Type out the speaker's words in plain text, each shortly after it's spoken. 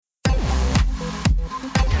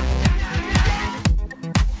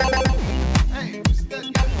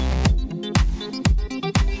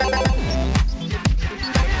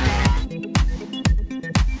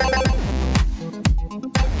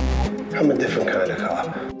some kind of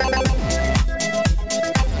help.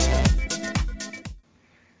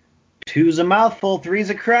 Two's a mouthful, three's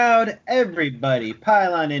a crowd. Everybody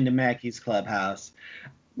pile on into Mackey's Clubhouse.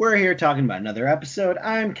 We're here talking about another episode.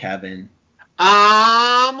 I'm Kevin.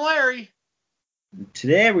 I'm Larry.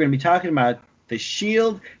 Today we're going to be talking about The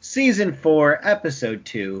Shield, Season 4, Episode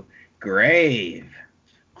 2, Grave.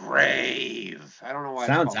 Grave. I don't know why.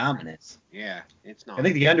 Sounds ominous. Yeah, it's not. I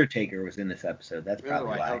think The Undertaker was in this episode. That's really,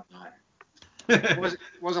 probably I why. hope not. It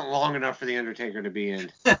wasn't long enough for The Undertaker to be in.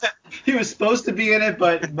 He was supposed to be in it,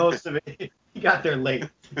 but most of it, he got there late.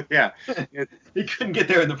 Yeah. He couldn't get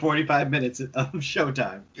there in the 45 minutes of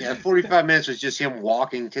showtime. Yeah, 45 minutes was just him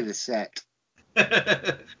walking to the set.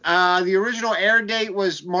 The original air date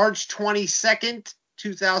was March 22nd,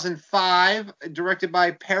 2005, directed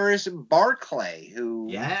by Paris Barclay, who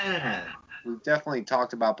we've definitely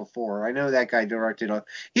talked about before. I know that guy directed.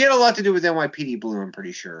 He had a lot to do with NYPD Blue, I'm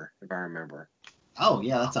pretty sure, if I remember. Oh,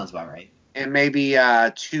 yeah, that sounds about right. And maybe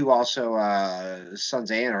two also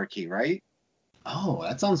Sons of Anarchy, right? Oh,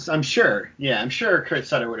 that sounds. I'm sure. Yeah, I'm sure Kurt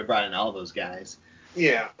Sutter would have brought in all those guys.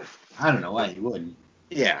 Yeah. I don't know why he wouldn't.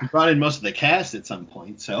 Yeah. He brought in most of the cast at some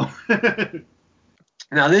point, so.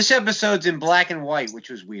 Now, this episode's in black and white, which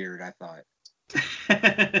was weird, I thought.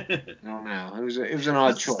 I don't know. It was an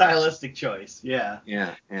odd choice. Stylistic choice, yeah.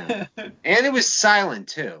 Yeah. And it was silent,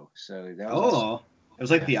 too. So that was it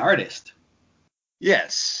was like The Artist.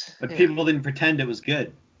 Yes. But people didn't pretend it was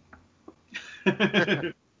good.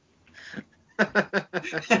 This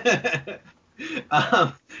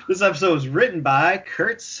episode was written by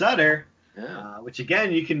Kurt Sutter, which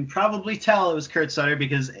again you can probably tell it was Kurt Sutter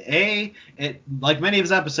because A, it like many of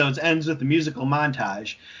his episodes ends with the musical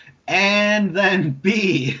montage, and then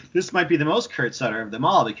B, this might be the most Kurt Sutter of them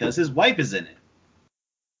all because his wife is in it.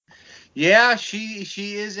 Yeah, she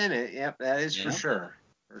is in it. Yep, that is for sure.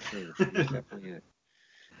 For sure, she's definitely in it.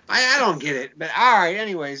 I don't get it, but all right.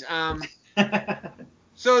 Anyways,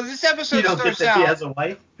 so this episode you don't starts get that out. He has a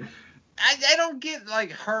wife. I don't get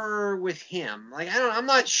like her with him. Like I'm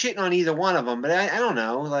not shitting on either one of them, but I don't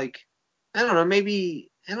know. Like I don't know. Maybe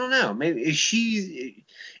I don't know. Maybe is she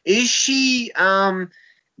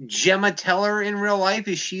Gemma Teller in real life?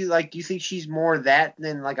 Is she like? Do you think she's more that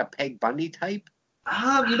than like a Peg Bundy type?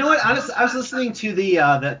 You know what? Honestly, I was listening to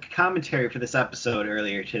the commentary for this episode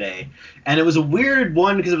earlier today, and it was a weird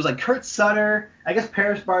one because it was like Kurt Sutter. I guess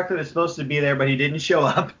Paris Barclay was supposed to be there, but he didn't show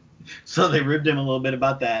up, so they ribbed him a little bit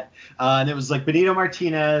about that. And it was like Benito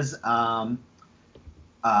Martinez,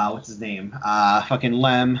 what's his name? Fucking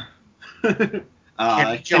Lem,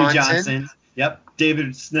 Kenny Johnson. Yep,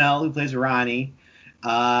 David Snell who plays Ronnie,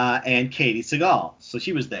 and Katie Seagal. So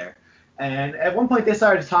she was there. And at one point they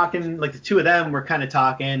started talking, like the two of them were kind of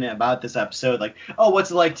talking about this episode, like, oh,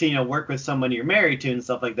 what's it like to, work with someone you're married to and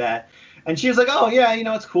stuff like that. And she was like, oh, yeah,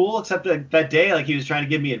 it's cool, except that day, like, he was trying to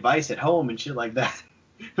give me advice at home and shit like that.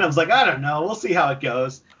 And I was like, I don't know, we'll see how it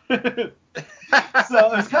goes. So it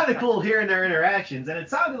was kind of cool hearing their interactions. And it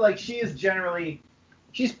sounded like she's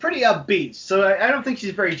pretty upbeat. So I don't think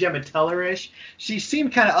she's very Gemma Teller-ish. She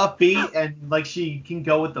seemed kind of upbeat and like she can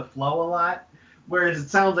go with the flow a lot. Whereas it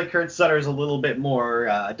sounds like Kurt Sutter is a little bit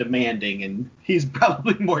more demanding, and he's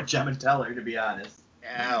probably more Gemma Teller, to be honest.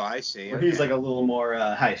 Oh, I see. Okay. He's like a little more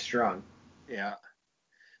high-strung. Yeah.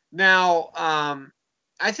 Now,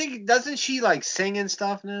 I think, doesn't she like sing and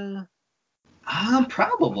stuff now?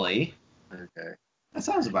 Probably. Okay. That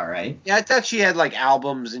sounds about right. Yeah, I thought she had like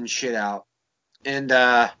albums and shit out. And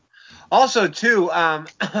also, too,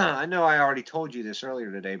 I know I already told you this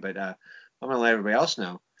earlier today, but I'm going to let everybody else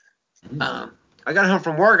know. I got home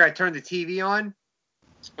from work, I turned the TV on,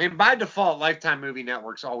 and by default, Lifetime Movie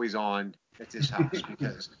Network's always on at this house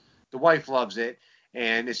because the wife loves it,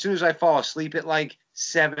 and as soon as I fall asleep at like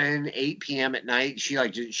 7, 8 p.m. at night, she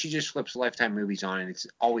just flips Lifetime Movies on, and it's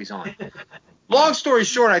always on. Long story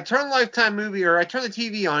short, I turn the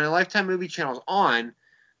TV on, and Lifetime Movie Channel's on,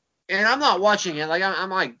 and I'm not watching it, like I'm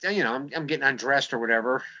like, I'm getting undressed or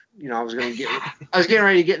whatever, I was getting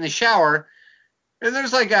ready to get in the shower. And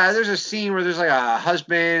there's a scene where there's like a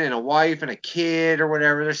husband and a wife and a kid or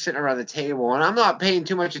whatever. They're sitting around the table, and I'm not paying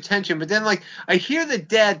too much attention. But then like I hear the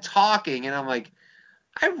dad talking, and I'm like,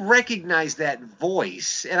 I recognize that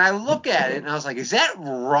voice. And I look at it, and I was like, is that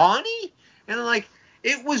Ronnie? And I'm like,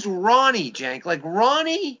 it was Ronnie, Jank. Like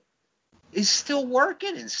Ronnie is still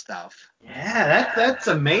working and stuff. Yeah, that's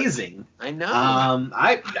amazing. I know.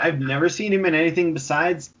 I've never seen him in anything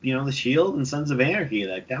besides, The Shield and Sons of Anarchy.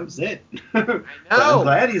 Like, that was it. I know. I'm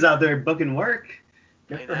glad he's out there booking work.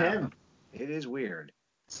 Good for him. It is weird.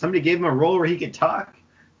 Somebody gave him a role where he could talk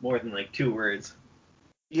more than like 2 words.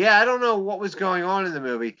 Yeah, I don't know what was going on in the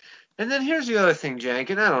movie. And then here's the other thing, Jank,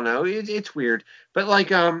 and I don't know, it's weird, but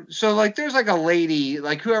so there's like a lady,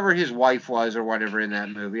 like whoever his wife was or whatever in that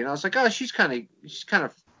movie, and I was like, oh, she's kind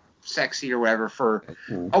of sexy or whatever for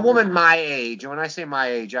a woman my age. And when I say my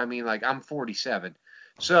age, I mean like I'm 47.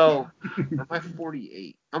 So, or am I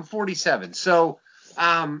 48? I'm 47. So,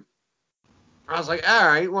 I was like, all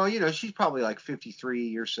right, well, she's probably like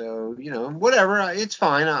 53 or so, whatever, it's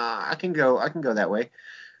fine, I can go that way.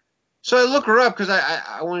 So I look her up because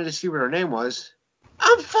I wanted to see what her name was.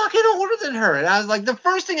 I'm fucking older than her. And I was like, the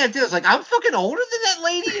first thing I did was like, I'm fucking older than that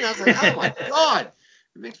lady? And I was like, oh my God.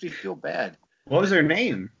 It makes me feel bad. What was her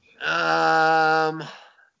name?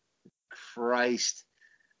 Christ.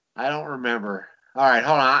 I don't remember. All right,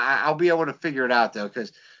 hold on. I'll be able to figure it out, though,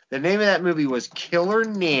 because the name of that movie was Killer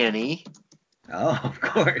Nanny. Oh, of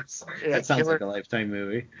course. Yeah, that sounds like a Lifetime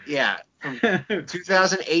movie. Yeah, from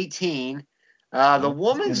 2018. The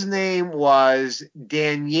woman's name was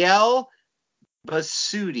Danielle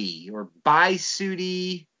Bisutti, or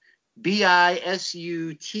Bisutti,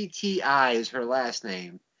 Bisutti is her last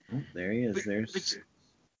name. Oh, there he is.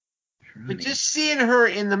 But just seeing her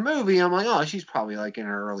in the movie, I'm like, oh, she's probably like in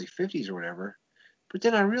her early 50s or whatever. But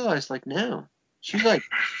then I realized, like, no, she's like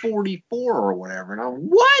 44 or whatever. And I'm,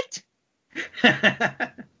 what?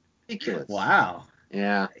 Ridiculous. Wow.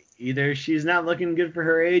 Yeah. Either she's not looking good for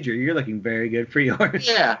her age, or you're looking very good for yours.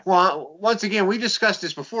 Yeah. Well, once again, we discussed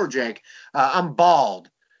this before, Jake. I'm bald.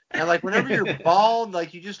 And, like, whenever you're bald,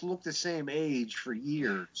 like, you just look the same age for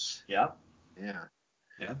years. Yep. Yeah.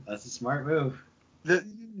 Yeah, that's a smart move.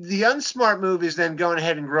 The unsmart move is then going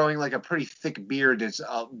ahead and growing, like, a pretty thick beard that's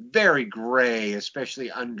very gray,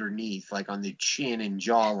 especially underneath, like, on the chin and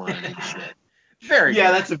jawline and shit. Very yeah,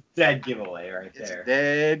 good. That's a dead giveaway right there. It's a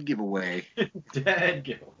dead giveaway. Dead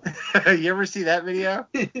giveaway. You ever see that video?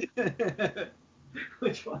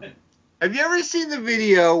 Which one? Have you ever seen the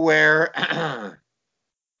video where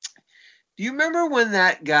do you remember when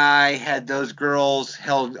that guy had those girls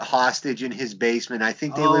held hostage in his basement? I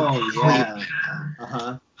think they lived in yeah.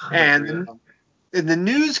 Uh-huh. And the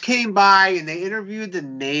news came by and they interviewed the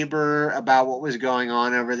neighbor about what was going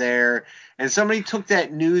on over there. And somebody took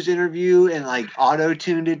that news interview and like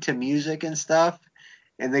auto-tuned it to music and stuff.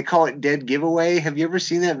 And they call it Dead Giveaway. Have you ever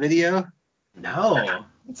seen that video? No.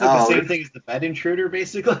 It's like the same thing as the bed intruder,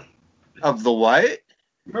 basically. Of the what?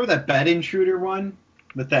 Remember that bed intruder one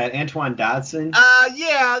with that Antoine Dodson?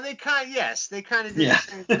 Yeah, they kind of did the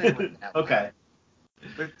same thing with that. Okay.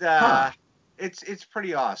 But it's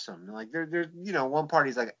pretty awesome. Like there's one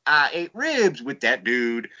party's like, I ate ribs with that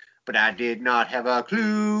dude, but I did not have a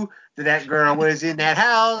clue that girl was in that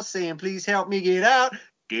house saying, please help me get out.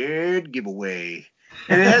 Dead giveaway.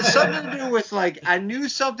 And it has something to do with, like, I knew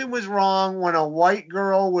something was wrong when a white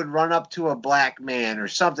girl would run up to a black man or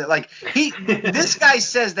something. Like, this guy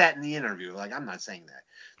says that in the interview. Like, I'm not saying that.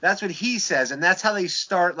 That's what he says, and that's how they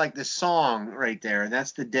start, like, the song right there. And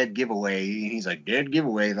that's the dead giveaway. He's like, dead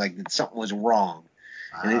giveaway, like something was wrong.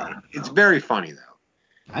 And it's very funny, though.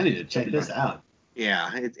 I need to check this out. Yeah,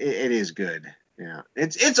 it is good. Yeah.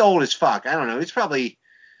 It's old as fuck. I don't know. It's probably,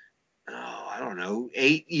 I don't know,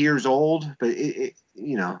 8 years old, but it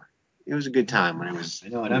was a good time when it was. I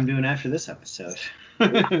know what I'm doing after this episode.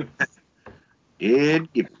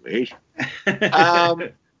 Dead giveaway.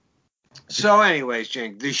 So anyways,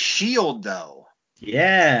 Jake, The Shield, though.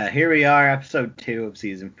 Yeah, here we are, episode 2 of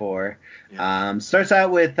season 4. Yeah. Starts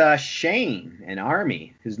out with Shane and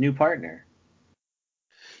Army, his new partner.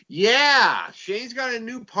 Yeah, Shane's got a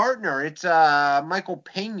new partner. It's Michael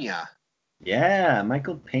Pena. Yeah,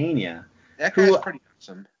 Michael Pena. That guy's pretty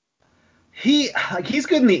awesome. He's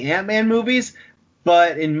good in the Ant-Man movies,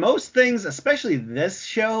 but in most things, especially this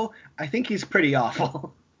show, I think he's pretty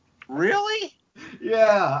awful. Really?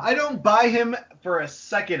 Yeah, I don't buy him for a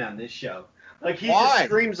second on this show. Like, he just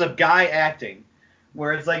screams of guy acting,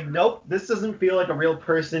 where it's like, nope, this doesn't feel like a real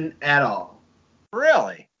person at all.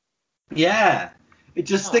 Really? Yeah. It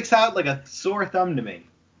just sticks out like a sore thumb to me.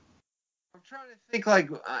 I'm trying to think, like,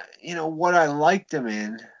 what I liked him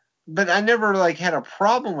in. But I never, like, had a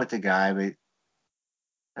problem with the guy, but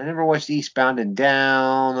I never watched Eastbound and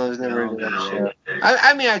Down. I was never into that show.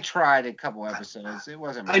 I mean, I tried a couple episodes. It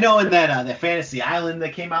wasn't. I know in that Fantasy Island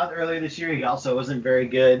that came out earlier this year, he also wasn't very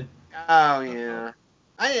good. Oh yeah,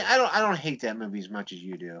 I don't hate that movie as much as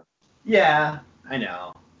you do. Yeah, I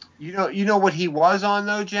know. You know what he was on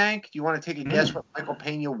though, Jank? Do you want to take a guess what Michael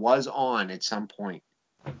Pena was on at some point?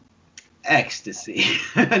 Ecstasy.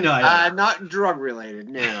 No, I don't. Not drug related.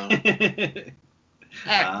 No.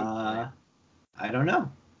 I don't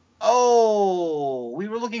know. Oh, we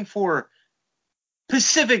were looking for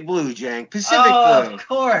Pacific Blue, Jank. Pacific Blue. Of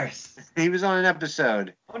course. He was on an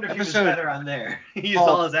episode. I wonder if he was better on there. He used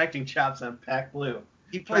all his acting chops on Pac Blue.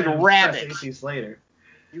 He played Rabbit. AC Slater.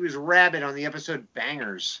 He was Rabbit on the episode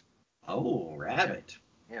Bangers. Oh, Rabbit.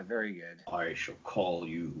 Yeah, very good. I shall call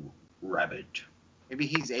you Rabbit. Maybe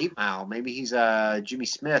he's 8 Mile. Maybe he's Jimmy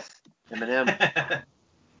Smith, Eminem.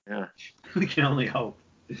 Yeah. We can only hope.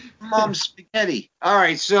 Mom Spaghetti. All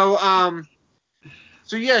right, so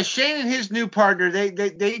yeah, Shane and his new partner,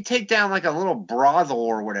 they take down like a little brothel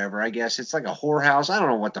or whatever, I guess. It's like a whorehouse. I don't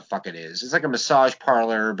know what the fuck it is. It's like a massage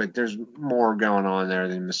parlor, but there's more going on there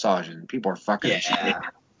than massaging. People are fucking shit.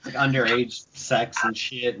 Like underage sex and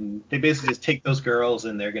shit, and they basically just take those girls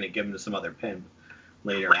and they're gonna give them to some other pimp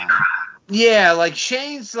later on. Yeah, like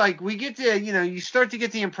Shane's like, we get to, you start to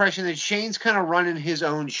get the impression that Shane's kind of running his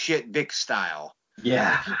own shit Vic style.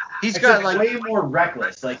 Yeah. He's got like way more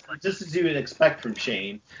reckless, like just as you would expect from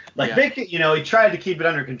Shane. Like Vic, he tried to keep it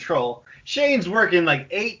under control. Shane's working like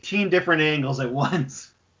 18 different angles at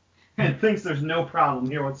once and thinks there's no problem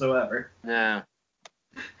here whatsoever. No.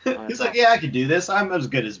 He's like, yeah, I could do this. I'm as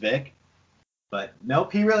good as Vic. But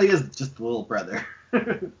nope, he really is just the little brother.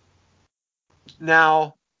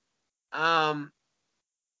 Now,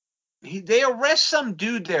 they arrest some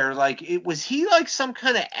dude there. Like, was he like some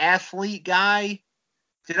kind of athlete guy?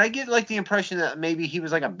 Did I get like the impression that maybe he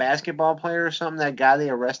was like a basketball player or something? That guy they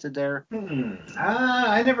arrested there.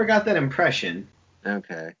 I never got that impression.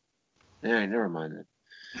 Okay. All right, never mind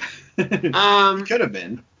that. It could have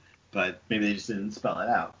been, but maybe they just didn't spell it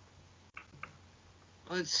out.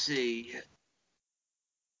 Let's see.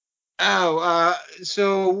 Oh,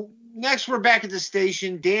 so next we're back at the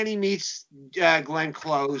station. Danny meets Glenn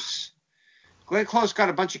Close. Glenn Close got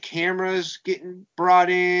a bunch of cameras getting brought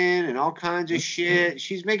in and all kinds of shit.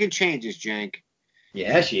 She's making changes, Jank.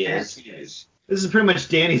 Yeah, she is. Yes, she is. This is pretty much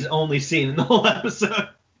Danny's only scene in the whole episode.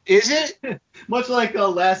 Is it? Much like the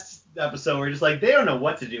last episode where just like they don't know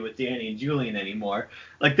what to do with Danny and Julian anymore.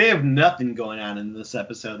 Like they have nothing going on in this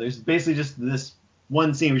episode. There's basically just this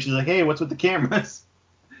one scene where she's like, hey, what's with the cameras?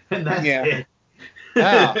 And that's it.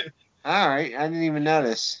 Oh, all right. I didn't even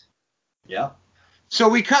notice. Yep. So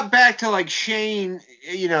we cut back to like Shane,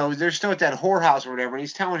 they're still at that whorehouse or whatever, and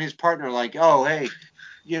he's telling his partner like, oh, hey,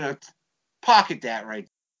 pocket that right.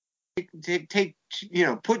 Take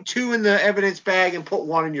put 2 in the evidence bag and put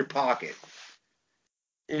 1 in your pocket.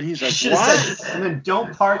 And he's like, what? And then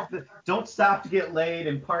don't stop to get laid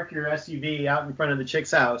and park your SUV out in front of the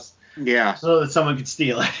chick's house. Yeah. So that someone could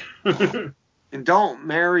steal it. And don't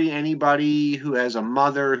marry anybody who has a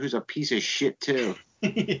mother who's a piece of shit too.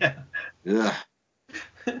 Yeah. Ugh.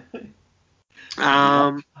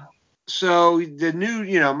 So the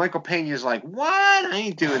new, Michael Pena's like, what? I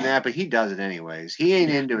ain't doing that, but he does it anyways. He ain't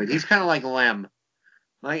into it. He's kind of like Lem.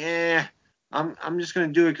 Like, I'm just gonna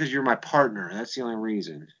do it because you're my partner. That's the only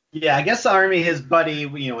reason. Yeah, I guess the army, his buddy,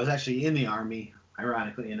 was actually in the army,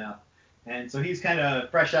 ironically enough, and so he's kind of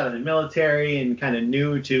fresh out of the military and kind of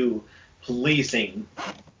new to policing.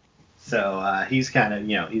 So he's kind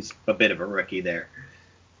of, he's a bit of a rookie there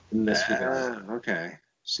in this regard. Okay.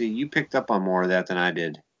 See, you picked up on more of that than I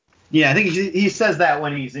did. Yeah, I think he says that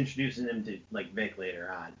when he's introducing him to like Vic later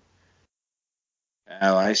on.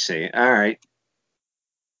 Oh, I see. All right.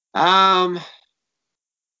 And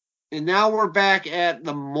now we're back at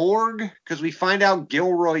the morgue because we find out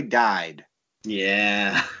Gilroy died.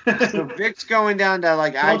 Yeah. So Vic's going down to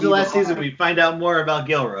like. Told you last season we find out more about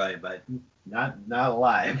Gilroy, but not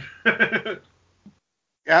alive.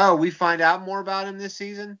 Oh, we find out more about him this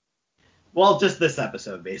season? Well, just this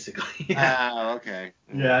episode, basically. Oh, okay.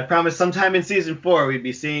 Yeah, I promised sometime in season 4 we'd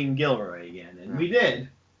be seeing Gilroy again, and we did.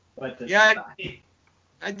 But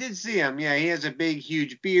I did see him. Yeah, he has a big,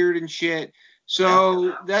 huge beard and shit.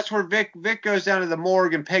 So that's where Vic goes down to the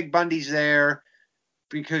morgue, and Peg Bundy's there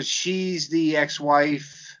because she's the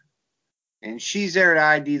ex-wife, and she's there to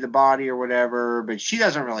ID the body or whatever, but she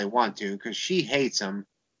doesn't really want to because she hates him.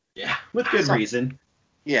 Yeah, with good reason.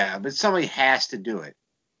 Yeah, but somebody has to do it.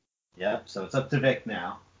 Yep, so it's up to Vic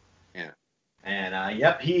now. Yeah. And,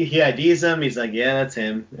 he IDs him. He's like, yeah, that's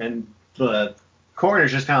him. And the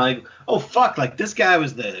coroner's just kind of like, oh, fuck, like, this guy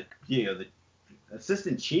was the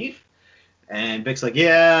assistant chief? And Vic's like,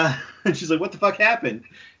 yeah. And she's like, what the fuck happened?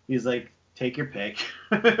 He's like, take your pick.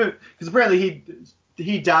 Because apparently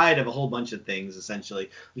he died of a whole bunch of things, essentially.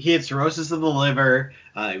 He had cirrhosis of the liver.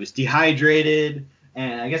 He was dehydrated.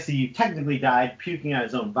 And I guess he technically died puking out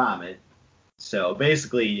his own vomit. So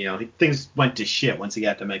basically, things went to shit once he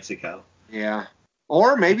got to Mexico. Yeah.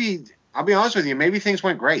 Or maybe, I'll be honest with you, maybe things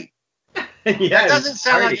went great. Yeah, that doesn't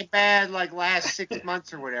sound like a bad, last 6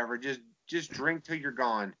 months or whatever. Just drink till you're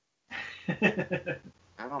gone.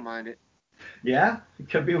 I don't mind it. Yeah, it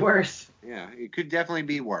could be worse. Yeah, it could definitely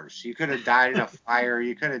be worse. You could have died in a fire.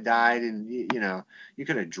 You could have died in, you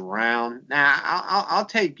could have drowned. Nah, I'll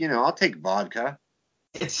take, I'll take vodka.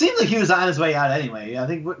 It seemed like he was on his way out anyway. I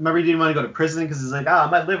think, remember, he didn't want to go to prison because he's like,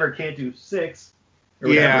 my liver can't do 6 or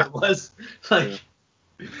whatever it was. Like,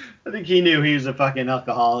 yeah. I think he knew he was a fucking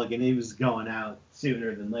alcoholic and he was going out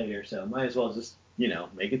sooner than later, so might as well just,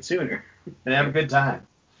 make it sooner and have a good time.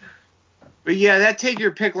 But yeah, that take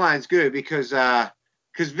your pick line's good because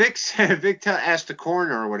Vic asked the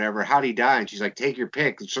coroner or whatever how'd he die, and she's like, take your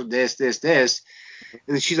pick. So this, and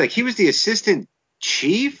then she's like, he was the assistant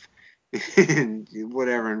chief, and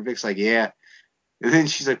whatever. And Vic's like, yeah. And then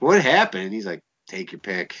she's like, what happened? And he's like, take your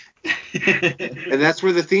pick. And that's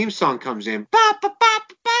where the theme song comes in. Ba, ba, ba,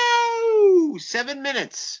 ba, ba. 7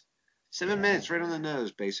 minutes. 7 minutes, right on the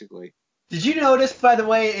nose, basically. Did you notice, by the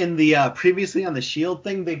way, in the previously on the Shield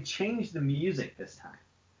thing, they've changed the music this time?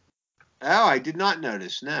 Oh, I did not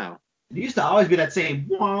notice. No. It used to always be that same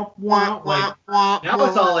wah wah like now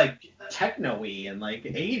it's all like techno-y and like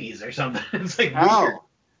 80s or something. It's like weird. Oh,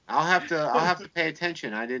 I'll have to pay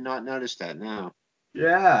attention. I did not notice that. No.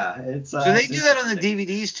 Yeah, it's. So they do that on the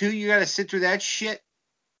DVDs too. You got to sit through that shit.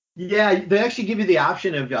 Yeah, they actually give you the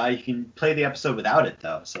option of you can play the episode without it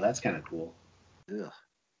though, so that's kind of cool. Ugh.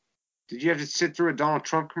 Did you have to sit through a Donald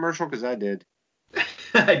Trump commercial? Because I did.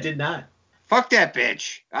 I did not. Fuck that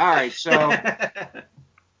bitch. All right, so.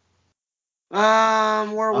 Where are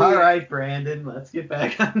we? All right, Brandon, let's get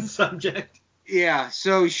back on subject. Yeah,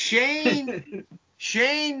 so Shane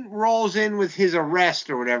rolls in with his arrest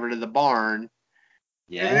or whatever to the barn.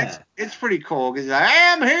 Yeah. And it's pretty cool because he's like, I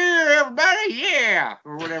am here, everybody, yeah,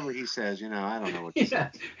 or whatever he says. I don't know what he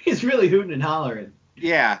says. He's really hooting and hollering.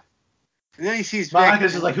 Yeah. And then he sees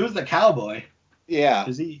Monica's just like, who's the cowboy? Yeah.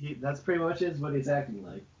 Because he that's pretty much what he's acting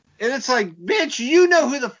like. And it's like, bitch, you know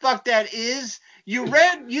who the fuck that is. You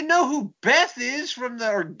know who Beth is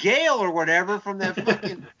or Gail or whatever from that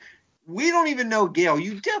fucking. We don't even know Gail.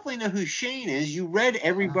 You definitely know who Shane is. You read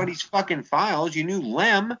everybody's fucking files. You knew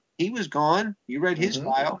Lem. He was gone. You read his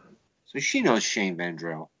file. So she knows Shane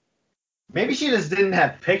Vendrell. Maybe she just didn't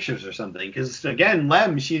have pictures or something. Because, again,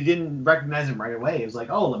 Lem, she didn't recognize him right away. It was like,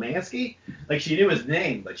 oh, Lemansky? Like, she knew his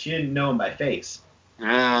name, but she didn't know him by face.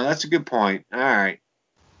 That's a good point. All right.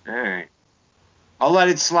 I'll let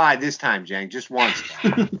it slide this time, Jank. Just once.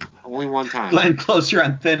 Only one time. Glenn, closer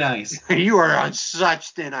on thin ice. You are on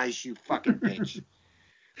such thin ice, you fucking bitch.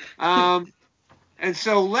 And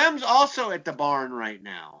so Lem's also at the barn right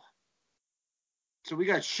now. So we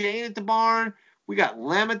got Shane at the barn. We got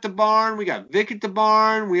Lem at the barn. We got Vic at the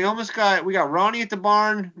barn. We got Ronnie at the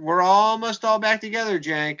barn. We're almost all back together,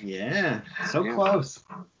 Jank. Yeah. So close.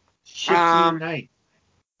 Shit night.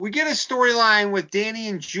 We get a storyline with Danny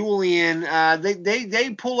and Julian.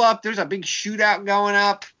 They pull up. There's a big shootout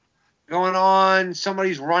going on.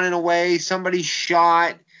 Somebody's running away. Somebody's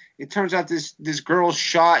shot. It turns out this girl's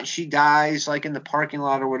shot. She dies like in the parking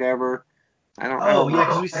lot or whatever. I don't know. Oh yeah,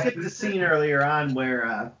 because we skipped the scene earlier on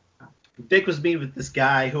where Vic was meeting with this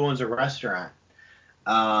guy who owns a restaurant.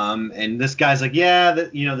 And this guy's like, yeah,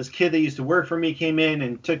 this kid that used to work for me came in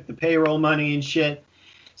and took the payroll money and shit.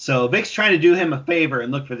 So Vic's trying to do him a favor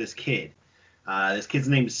and look for this kid. This kid's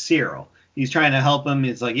name is Cyril. He's trying to help him.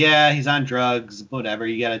 It's like, yeah, he's on drugs, whatever.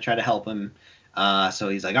 You got to try to help him. So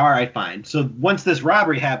he's like, all right, fine. So once this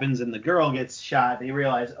robbery happens and the girl gets shot, they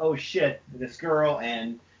realize, oh, shit, this girl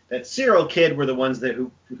and that Cyril kid were the ones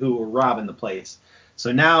who were robbing the place.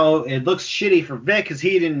 So now it looks shitty for Vic because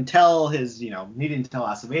he didn't tell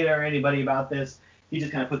Aceveda or anybody about this. He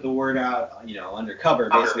just kind of put the word out, undercover,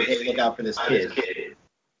 basically, hey, look out for this kid.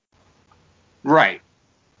 Right.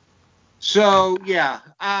 So, yeah,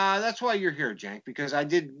 that's why you're here, Jank, because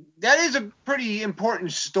that is a pretty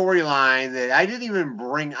important storyline that I didn't even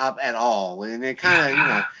bring up at all. And it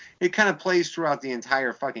kind of plays throughout the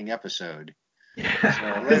entire fucking episode.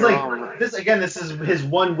 Yeah. So this is his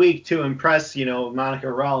 1 week to impress, Monica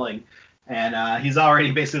Rawling. And he's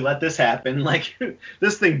already basically let this happen. Like,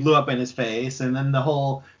 this thing blew up in his face. And then the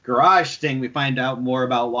whole garage thing, we find out more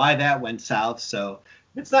about why that went south. So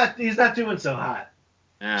he's not doing so hot.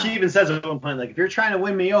 Yeah. She even says at one point, like, if you're trying to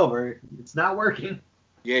win me over, it's not working.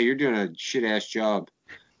 Yeah, you're doing a shit-ass job.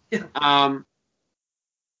 Yeah.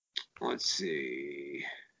 Let's see.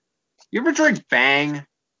 You ever drink Bang?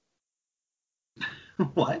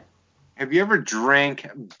 What? Have you ever drank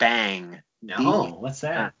Bang? No. What's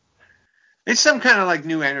that? It's some kind of, like,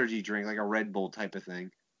 new energy drink, like a Red Bull type of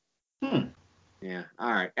thing. Yeah.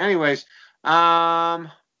 All right. Anyways,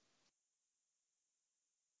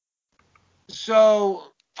 so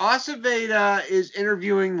Aceveda is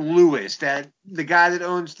interviewing Lewis, the guy that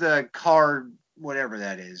owns the car, whatever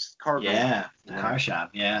that is. The car shop,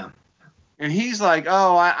 yeah. And he's like,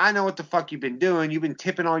 oh, I know what the fuck you've been doing. You've been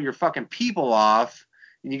tipping all your fucking people off,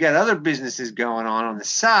 and you got other businesses going on the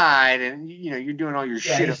side, and you're doing all your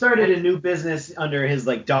shit. Yeah, he started a new business under his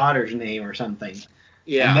daughter's name or something.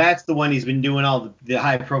 Yeah. And that's the one he's been doing all the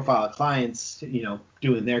high-profile clients,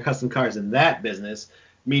 doing their custom cars in that business.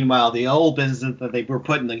 Meanwhile, the old business that they were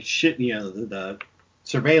putting the shit, the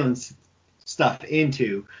surveillance stuff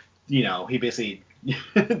into, he basically,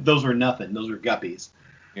 those were nothing. Those were guppies.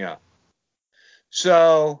 Yeah.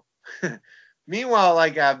 So, meanwhile,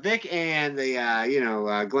 Vic and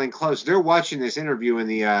Glenn Close, they're watching this interview in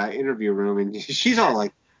the interview room, and she's all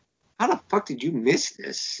like, how the fuck did you miss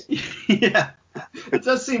this? Yeah. It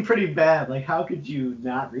does seem pretty bad. How could you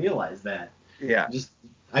not realize that? Yeah.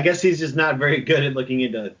 I guess he's just not very good at looking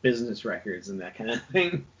into business records and that kind of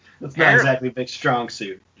thing. That's not exactly Vic's strong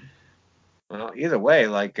suit. Well, either way,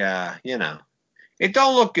 it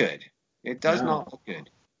don't look good. It does not look good.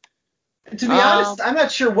 And to be honest, I'm not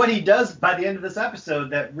sure what he does by the end of this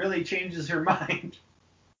episode that really changes her mind.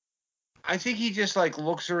 I think he just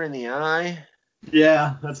looks her in the eye.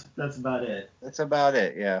 Yeah, that's about it. That's about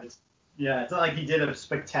it. Yeah. It's not like he did a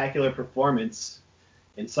spectacular performance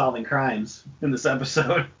in solving crimes in this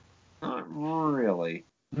episode. Not really.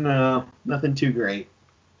 No, nothing too great.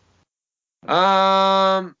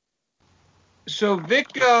 So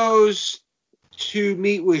Vic goes to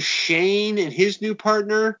meet with Shane and his new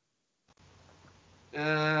partner.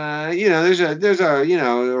 There's a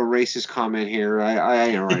racist comment here. I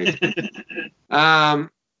ain't right.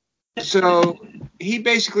 So he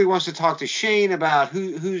basically wants to talk to Shane about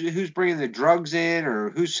who's bringing the drugs in or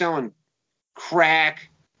who's selling crack,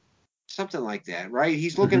 something like that, right?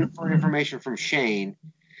 He's looking for information from Shane,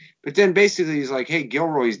 but then basically he's like, "Hey,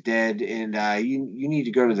 Gilroy's dead, and you need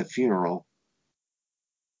to go to the funeral."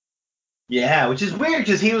 Yeah, which is weird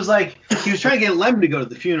because he was trying to get Lem to go to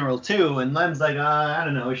the funeral too, and Lem's like, I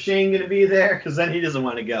don't know, is Shane gonna be there? Because then he doesn't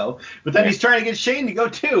want to go, but then he's trying to get Shane to go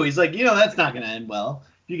too. He's like, that's not gonna end well.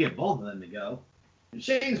 You get both of them to go. And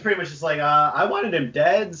Shane's pretty much just like, I wanted him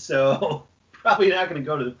dead, so probably not going to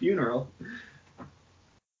go to the funeral.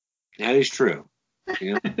 That is true.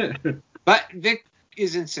 Yeah. But Vic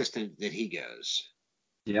is insistent that he goes.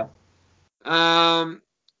 Yep. Glenn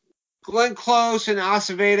Close and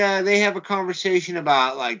Aceveda, they have a conversation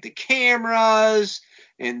about the cameras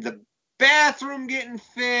and the bathroom getting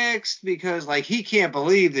fixed because he can't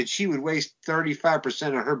believe that she would waste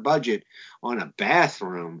 35% of her budget on a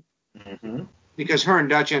bathroom. Mm-hmm. Because her and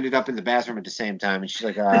Dutch ended up in the bathroom at the same time, and she's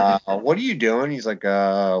like, what are you doing? He's like,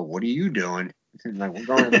 what are you doing? He's like, we're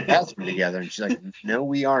going to the bathroom together. And she's like, no,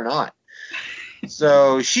 we are not.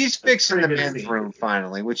 So she's fixing the men's room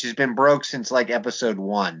finally, which has been broke since episode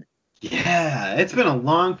 1. Yeah, it's been a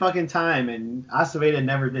long fucking time, and Aceveda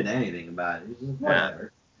never did anything about it. He's like,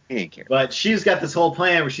 whatever. He didn't care. But she's got this whole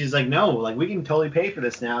plan where she's like, no, we can totally pay for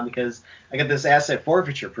this now because I got this asset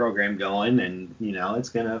forfeiture program going, and it's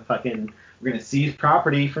gonna we're gonna seize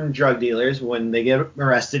property from drug dealers. When they get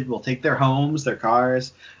arrested, we'll take their homes, their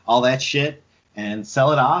cars, all that shit, and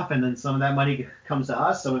sell it off, and then some of that money comes to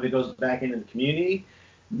us, some of it goes back into the community.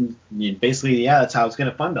 Basically, that's how it's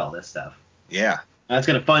gonna fund all this stuff. Yeah. That's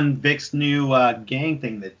gonna fund Vic's new gang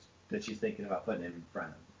thing that she's thinking about putting in front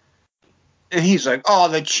of him. And he's like, oh,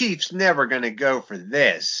 the chief's never going to go for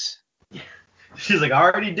this. She's like, I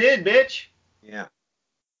already did, bitch. Yeah.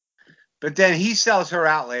 But then he sells her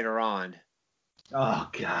out later on. Oh,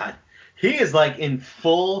 God. He is in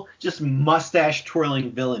full just mustache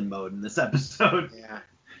twirling villain mode in this episode. Yeah.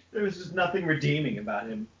 There was just nothing redeeming about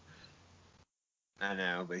him. I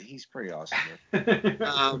know, but he's pretty awesome.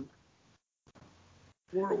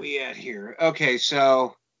 Where are we at here? Okay,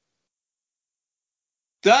 so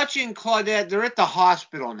Dutch and Claudette, they're at the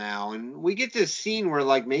hospital now, and we get this scene where,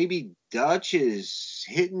 maybe Dutch is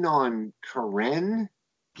hitting on Corinne.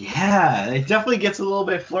 Yeah, it definitely gets a little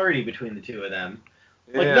bit flirty between the two of them.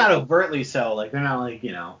 Yeah. Not overtly so. They're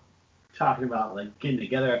not, talking about, getting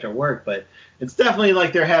together after work, but it's definitely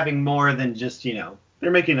they're having more than just,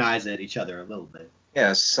 they're making eyes at each other a little bit.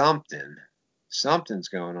 Yeah, something's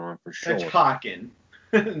going on for sure. Dutch talking,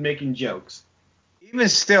 making jokes. Even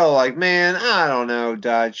still, man, I don't know,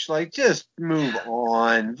 Dutch. Just move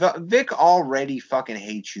on. Vic already fucking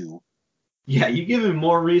hates you. Yeah, you give him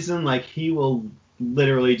more reason, he will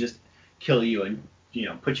literally just kill you and,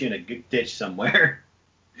 put you in a ditch somewhere.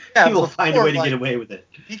 Yeah, he will find a way to get away with it.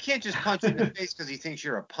 He can't just punch you in the face because he thinks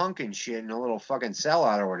you're a punk and shit and a little fucking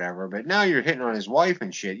sellout or whatever, but now you're hitting on his wife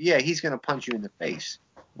and shit. Yeah, he's going to punch you in the face.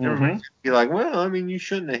 Everybody's be like, well, I mean, you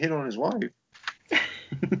shouldn't have hit on his wife.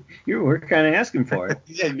 You were kind of asking for it.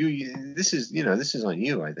 Yeah, this is on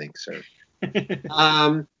you, I think, sir.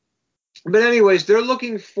 But anyways, they're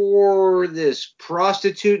looking for this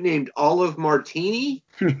prostitute named Olive Martini.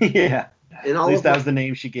 Yeah. At least that was the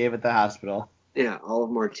name she gave at the hospital. Yeah,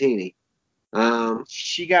 Olive Martini.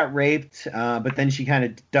 She got raped, but then she kind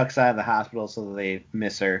of ducks out of the hospital so that they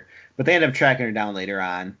miss her. But they end up tracking her down later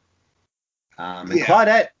on.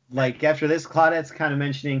 Claudette, like after this, Claudette's kind of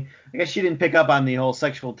mentioning, I guess she didn't pick up on the whole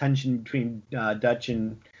sexual tension between Dutch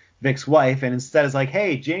and Vic's wife, and instead is like,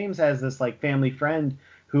 hey, James has this like family friend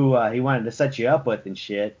who he wanted to set you up with and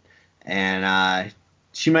shit. And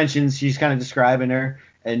she mentions she's kind of describing her,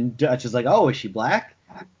 and Dutch is like, oh, is she black?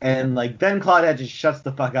 And like then Claudette just shuts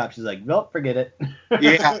the fuck up. She's like, nope, forget it.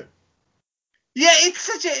 Yeah. Yeah,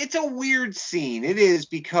 it's a weird scene. It is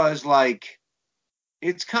because like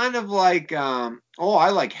it's kind of like I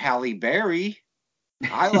like Halle Berry.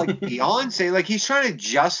 I like Beyonce. Like he's trying to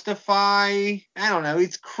justify. I don't know.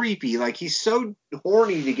 It's creepy. Like he's so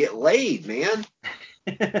horny to get laid, man.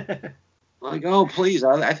 Like, oh please,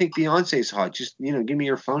 I think Beyonce's hot. Just give me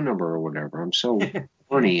your phone number or whatever. I'm so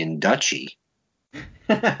horny and Dutchy.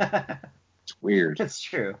 It's weird. It's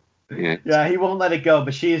true. Yeah. Yeah, he won't let it go,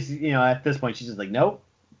 but she's, at this point, she's just like, nope,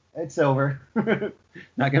 it's over.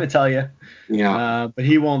 Not going to tell you. Yeah. But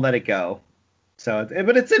he won't let it go. So,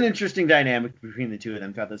 but it's an interesting dynamic between the two of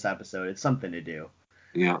them throughout this episode. It's something to do.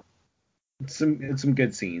 Yeah. It's some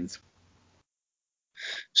good scenes.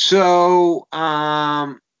 So,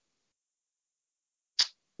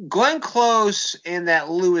 Glenn Close and that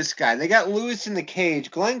Lewis guy. They got Lewis in the cage.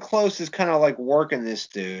 Glenn Close is kind of like working this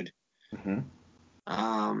dude. Mm-hmm.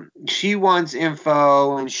 She wants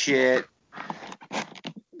info and shit.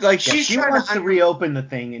 Like she wants to reopen the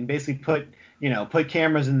thing and basically put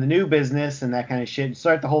cameras in the new business and that kind of shit.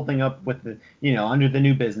 Start the whole thing up with the under the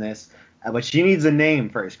new business. But she needs a name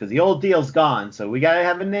first because the old deal's gone. So we gotta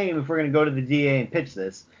have a name if we're gonna go to the DA and pitch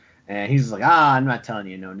this. And he's like, I'm not telling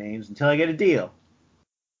you no names until I get a deal.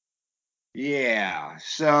 Yeah,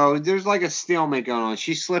 so there's like a stalemate going on.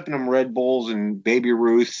 She's slipping them Red Bulls and Baby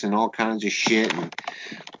Ruths and all kinds of shit. And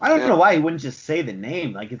I don't know why he wouldn't just say the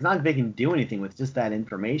name. Like, it's not like they can do anything with just that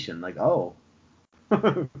information. Like, oh.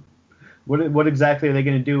 What exactly are they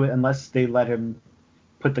going to do unless they let him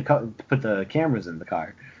put the cameras in the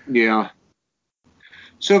car? Yeah.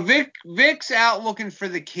 So Vic's out looking for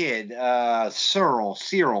the kid, Cyril.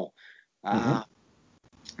 Mm-hmm.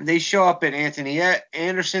 They show up at Anthony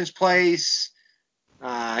Anderson's place.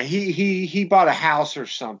 He bought a house or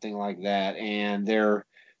something like that, and they're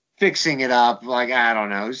fixing it up. Like, I don't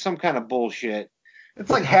know, some kind of bullshit. It's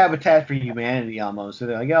like Habitat for Humanity almost. So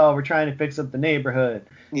they're like, oh, we're trying to fix up the neighborhood.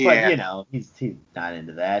 Yeah. But he's not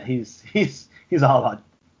into that. He's all about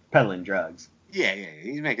peddling drugs. Yeah.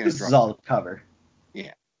 He's making this is all cover.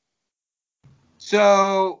 Yeah.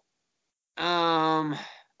 So,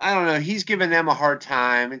 I don't know. He's giving them a hard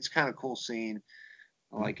time. It's kind of a cool scene.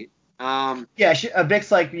 I like it. Yeah,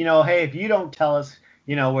 Vic's like, hey, if you don't tell us,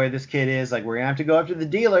 where this kid is, like, we're going to have to go after the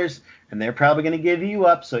dealers, and they're probably going to give you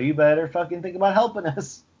up, so you better fucking think about helping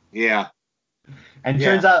us. Yeah. And it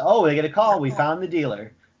turns out, they get a call. We found the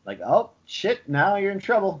dealer. Like, oh, shit, now you're in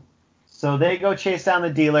trouble. So they go chase down the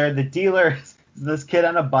dealer. The dealer is this kid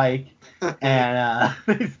on a bike. And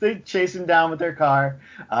they chase him down with their car.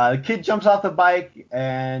 The kid jumps off the bike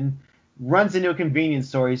and runs into a convenience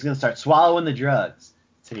store. He's going to start swallowing the drugs,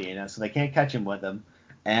 so they can't catch him with them.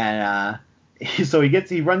 And so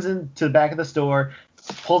he runs into the back of the store,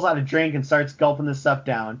 pulls out a drink and starts gulping this stuff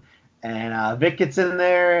down. And Vic gets in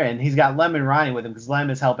there, and he's got Lem and Ronnie with him because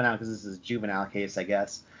Lem is helping out because this is a juvenile case, I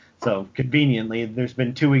guess. So conveniently, there's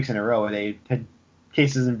been 2 weeks in a row where they had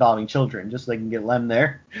cases involving children, just so they can get Lem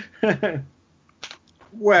there.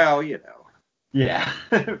 Well, Yeah.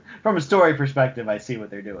 From a story perspective, I see what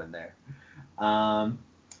they're doing there.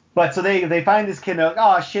 But so they find this kid and they're like,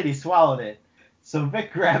 oh shit, he swallowed it. So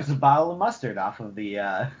Vic grabs a bottle of mustard off of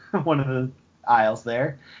the one of the aisles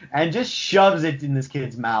there and just shoves it in this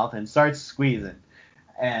kid's mouth and starts squeezing.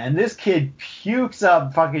 And this kid pukes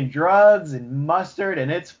up fucking drugs and mustard,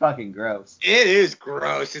 and it's fucking gross. It is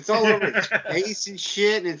gross. It's all over his face and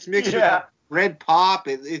shit, and it's mixed with red pop.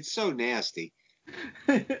 It's so nasty.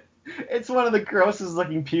 It's one of the grossest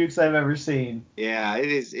looking pukes I've ever seen. Yeah,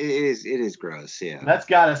 it is. It is gross. Yeah. That's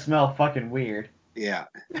gotta smell fucking weird. Yeah.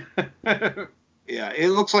 Yeah, it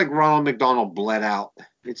looks like Ronald McDonald bled out.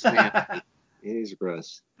 It's nasty. It is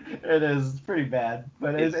gross. It is pretty bad,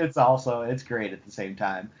 but it's great at the same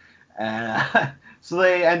time. And so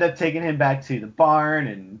they end up taking him back to the barn,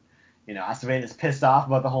 and Aceveda's pissed off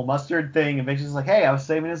about the whole mustard thing, and Vic's just like, hey, I was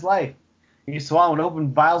saving his life. He swallowed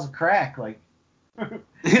open vials of crack, like.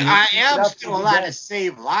 I am still allowed to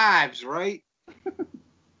save lives, right?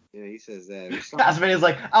 Yeah, he says that. Aceveda's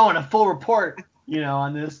like, I want a full report,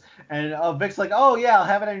 on this. And Vic's like, oh, yeah, I'll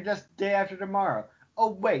have it on your desk day after tomorrow.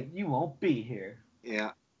 Oh, wait, you won't be here.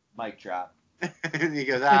 Yeah. Mic drop. And he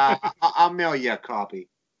goes, I'll mail you a copy.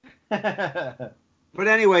 But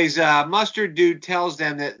anyways, Mustard Dude tells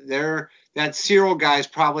them that Cyril guy's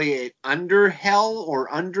probably at Underhell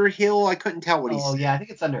or Underhill. I couldn't tell what he said. Oh, yeah, I think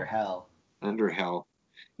it's Underhell. Underhell.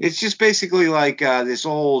 It's just basically like this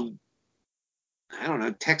old, I don't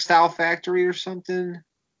know, textile factory or something.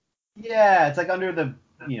 Yeah, it's like under the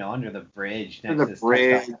bridge. Under the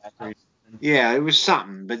bridge. Yeah, it was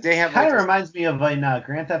something. But they have. Kind of reminds me of in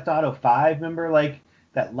Grand Theft Auto 5. Remember, like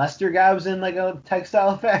that Lester guy was in like a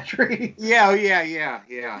textile factory. Yeah.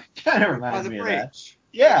 Kind of reminds me of that.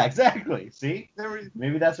 Yeah, exactly. See,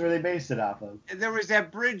 maybe that's where they based it off of. And there was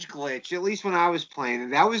that bridge glitch. At least when I was playing,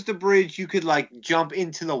 and that was the bridge you could like jump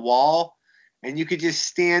into the wall. And you could just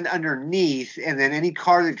stand underneath, and then any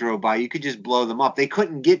car that drove by, you could just blow them up. They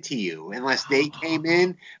couldn't get to you unless they came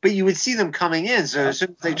in, but you would see them coming in. So as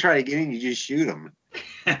soon as they try to get in, you just shoot them.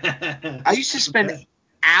 I used to spend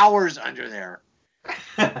hours under there.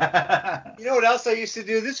 You know what else I used to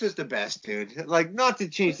do? This was the best, dude. Like, not to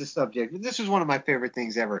change the subject, but this was one of my favorite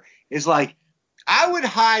things ever. Is like, I would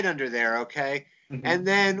hide under there, okay? Mm-hmm. And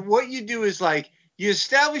then what you do is like, you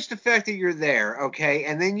establish the fact that you're there, okay,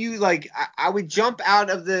 and then you like I would jump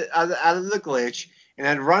out of the glitch, and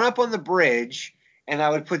I'd run up on the bridge, and I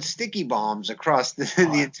would put sticky bombs across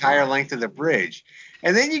the entire length of the bridge,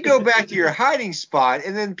 and then you go back to your hiding spot,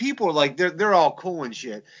 and then people are like they're all cool and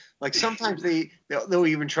shit. Like sometimes they'll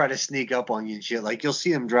even try to sneak up on you and shit. Like you'll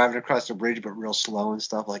see them driving across the bridge, but real slow and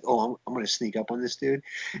stuff. Like, oh, I'm gonna sneak up on this dude.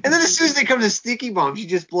 And then as soon as they come to sticky bombs, you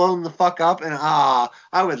just blow them the fuck up. And I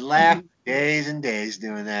would laugh days and days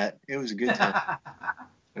doing that. It was a good time.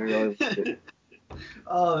 I really liked it.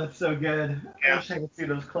 Oh, that's so good. Yeah. I wish I could see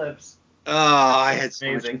those clips. Oh, I had so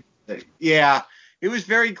amazing. Yeah, it was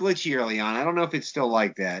very glitchy early on. I don't know if it's still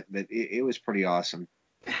like that, but it was pretty awesome.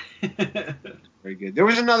 Very good. There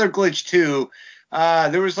was another glitch too.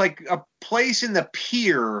 There was like a place in the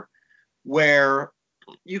pier where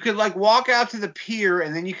you could like walk out to the pier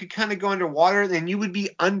and then you could kind of go underwater and then you would be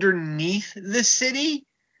underneath the city.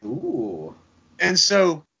 Ooh. And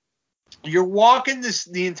so you're walking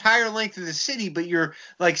the entire length of the city, but you're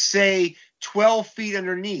like, say, 12 feet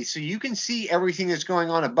underneath. So you can see everything that's going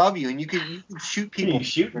on above you and you can shoot people. Can you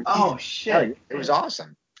shoot? Oh, shit. It was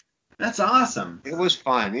awesome. That's awesome. It was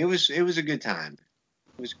fun. It was a good time.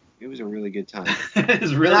 It was a really good time. It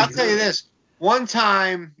was really. And I'll tell you this. One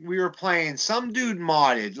time we were playing, some dude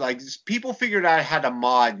modded. Like people figured out how to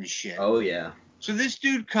mod and shit. Oh yeah. So this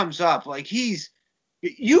dude comes up like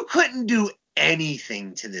you couldn't do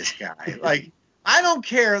anything to this guy. Like I don't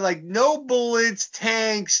care. Like no bullets,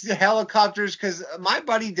 tanks, helicopters. Because my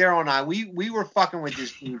buddy Daryl and I, we were fucking with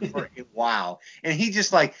this dude for a while, and he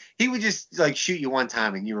would just like shoot you one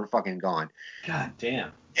time and you were fucking gone. God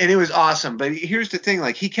damn. And it was awesome. But here's the thing,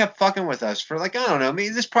 like he kept fucking with us for like, I don't know, I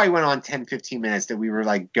mean, this probably went on 10, 15 minutes that we were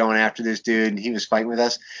like going after this dude and he was fighting with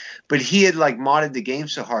us. But he had like modded the game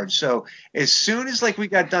so hard. So as soon as like we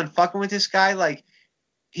got done fucking with this guy, like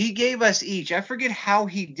he gave us each, I forget how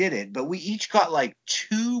he did it, but we each got like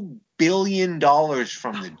 $2 billion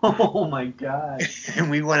from the dude. Oh my God. And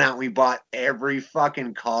we went out and we bought every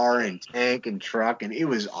fucking car and tank and truck, and it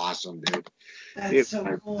was awesome, dude. That's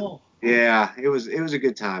so cool. Yeah, it was a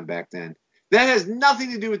good time back then. That has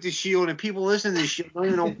nothing to do with the Shield, and people listening to this shit don't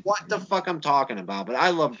even know what the fuck I'm talking about, but I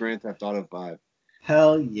love Grand Theft Auto 5.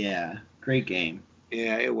 Hell yeah. Great game.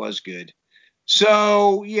 Yeah, it was good.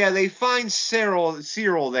 So, yeah, they find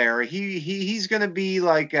Cyril there. He's going to be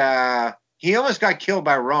like, he almost got killed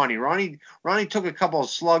by Ronnie. Ronnie took a couple of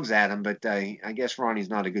slugs at him, but I guess Ronnie's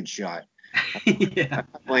not a good shot. Yeah.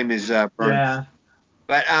 I blame his burn. Yeah.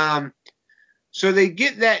 But, so they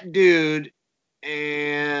get that dude,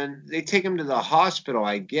 and they take him to the hospital,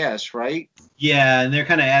 I guess, right? Yeah, and they're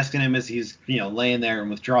kind of asking him as he's, laying there in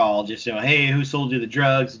withdrawal, just, hey, who sold you the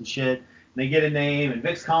drugs and shit. They get a name, and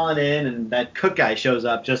Vic's calling in, and that cook guy shows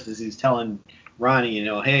up just as he's telling Ronnie,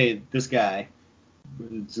 hey, this guy,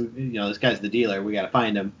 this guy's the dealer. We got to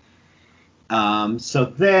find him. So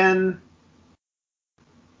then,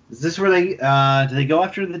 is this where they, do they go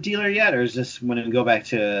after the dealer yet, or is this when we go back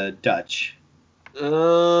to Dutch?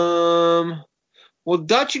 Well,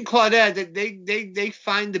 Dutch and Claudette, they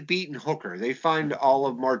find the beaten hooker. They find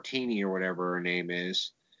Olive Martini or whatever her name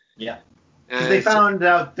is. Yeah. Because they found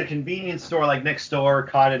out the convenience store, like next door,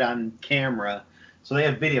 caught it on camera. So they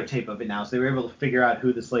have videotape of it now. So they were able to figure out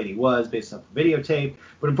who this lady was based off the videotape.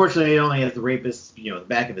 But unfortunately, it only has the rapist, the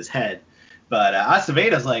back of his head. But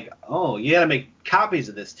Aceveda's like, oh, you got to make copies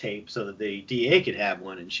of this tape so that the DA could have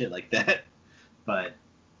one and shit like that. But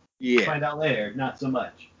find out later, not so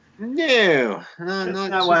much. No. That's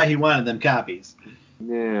not why he wanted them copies.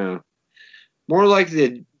 No. More like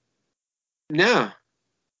No.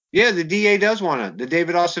 Yeah, the DA does want it. The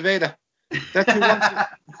David Aceveda. That's who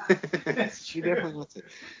wants it. She definitely wants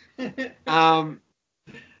it.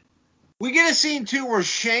 We get a scene, too, where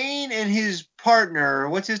Shane and his partner,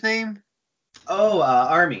 what's his name? Oh,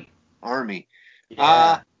 Army.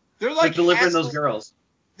 Yeah. They're like delivering those girls.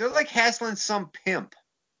 They're like hassling some pimp.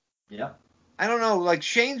 Yep. I don't know, like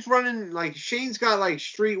Shane's got like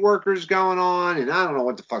street workers going on, and I don't know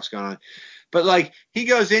what the fuck's going on. But like he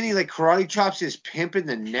goes in, he like karate chops his pimp in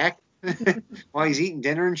the neck while he's eating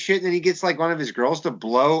dinner and shit, and then he gets like one of his girls to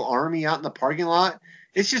blow Army out in the parking lot.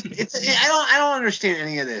 I don't understand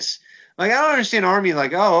any of this. Like I don't understand Army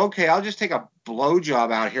like, oh, okay, I'll just take a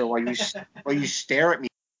blowjob out here while you stare at me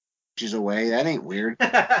inches away. That ain't weird.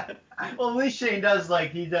 Well, at least Shane does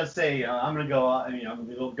say, I'm gonna go, I'm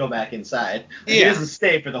gonna go back inside. Yeah. He doesn't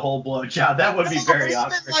stay for the whole blowjob. That would be very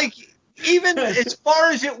awkward. Even as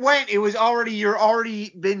far as it went, it was you're already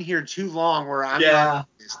been here too long. Where I'm not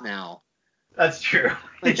this now. That's true.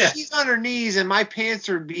 Like she's on her knees and my pants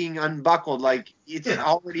are being unbuckled. Like it's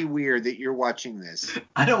already weird that you're watching this.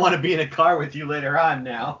 I don't want to be in a car with you later on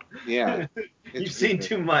now. Yeah. You've seen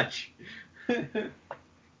too much.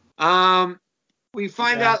 We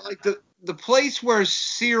find out like the place where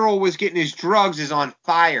Cyril was getting his drugs is on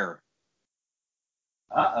fire.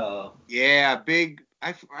 Uh-oh. Yeah, big.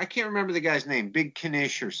 I can't remember the guy's name. Big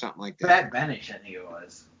Knish or something like that. Fat Benish, I think it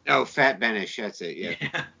was. Oh, Fat Benish. That's it.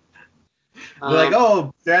 Yeah. They're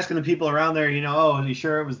like, they're asking the people around there, are you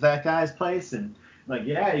sure it was that guy's place? And like,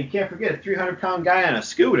 yeah, you can't forget a 300-pound guy on a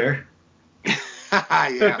scooter.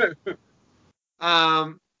 Yeah.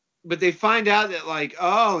 But they find out that like,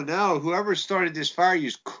 oh no, whoever started this fire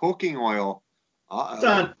used cooking oil. Uh-oh.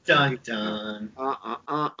 Dun dun dun.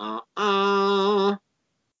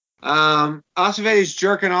 Aceveda's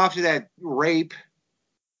jerking off to that rape.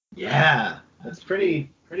 Yeah, that's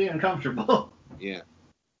pretty uncomfortable. Yeah.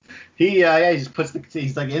 He just puts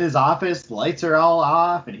he's like in his office, the lights are all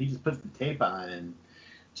off, and he just puts the tape on and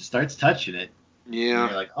just starts touching it. Yeah.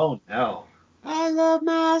 And you're like, oh no. I love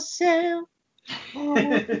myself.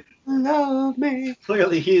 Oh, love me.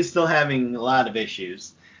 Clearly, he is still having a lot of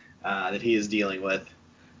issues that he is dealing with.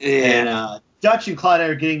 Yeah. And Dutch and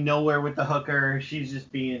Claudia are getting nowhere with the hooker. She's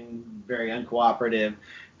just being very uncooperative.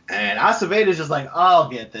 And Aceveda's just like, I'll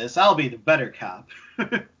get this. I'll be the better cop.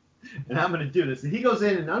 And I'm going to do this. And he goes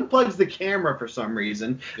in and unplugs the camera for some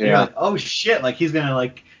reason. And you're like, oh, shit. Like, he's going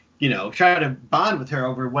to, try to bond with her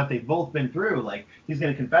over what they've both been through. Like, he's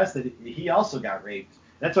going to confess that he also got raped.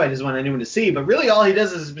 That's why I just want anyone to see. But really all he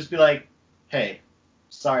does is just be like, hey,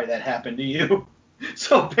 sorry that happened to you.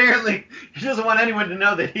 So apparently he doesn't want anyone to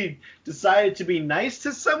know that he decided to be nice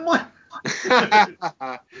to someone.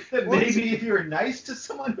 That maybe if you were nice to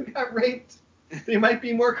someone who got raped, they might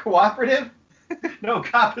be more cooperative. No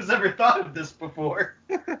cop has ever thought of this before.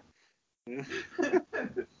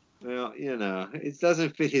 Well, it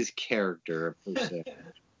doesn't fit his character, per se.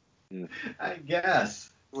 Yeah. I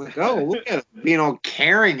guess. Like, look at him being all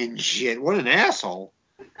caring and shit. What an asshole.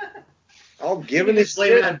 All giving his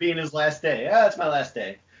shit on being his last day. Yeah, it's my last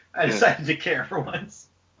day. I decided to care for once.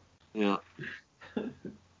 Yeah.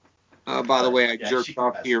 By the way, I jerked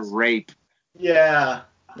off to your rape. Yeah.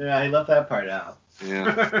 Yeah, he left that part out.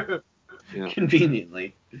 Yeah.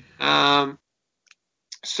 Conveniently.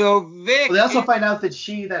 So Vic. Well, they also find out that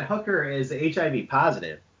that hooker is HIV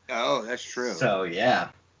positive. Oh, that's true. So yeah.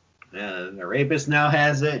 The rapist now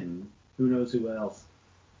has it, and who knows who else.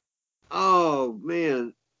 Oh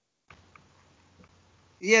man.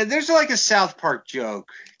 Yeah, there's like a South Park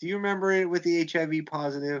joke. Do you remember it with the HIV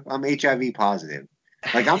positive? I'm HIV positive.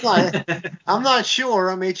 Like I'm not sure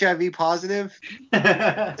I'm HIV positive.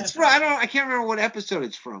 It's I can't remember what episode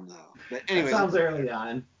it's from though. But anyway, that sounds early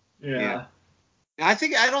on. Yeah. I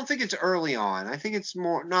don't think it's early on. I think it's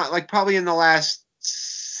more not like probably in the last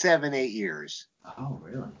 7-8 years. Oh,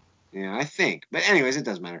 really? Yeah, I think. But anyways, it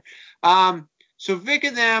doesn't matter. So Vic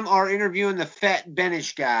and them are interviewing the Fat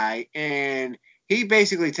Benish guy, and he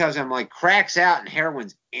basically tells them like crack's out and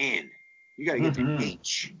heroin's in. You got to get to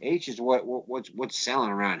H. H is what's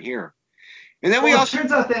selling around here. And then it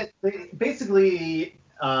turns out that basically,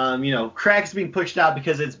 crack's being pushed out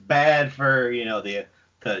because it's bad for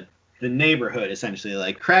the the neighborhood, essentially.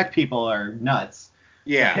 Like, crack people are nuts.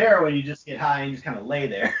 Yeah. With heroin, you just get high and just kind of lay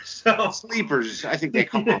there. So Sleepers, I think they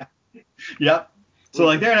call them. Yep. So,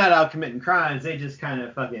 like, they're not out committing crimes. They just kind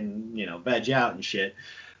of fucking, veg out and shit.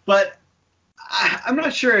 But I'm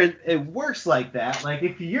not sure it works like that. Like,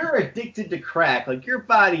 if you're addicted to crack, like, your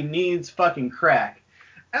body needs fucking crack,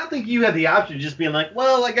 I don't think you have the option of just being like,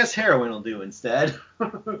 well, I guess heroin will do instead.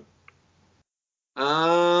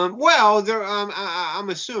 Well, I'm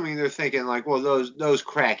assuming they're thinking like, well, those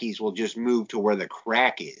crackies will just move to where the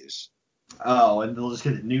crack is. Oh, and they'll just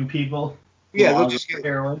get new people? Yeah, they'll just get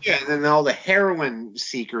heroin? Yeah, and then all the heroin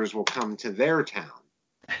seekers will come to their town.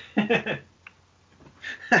 I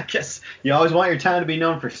guess you always want your town to be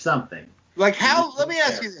known for something. Like how, let me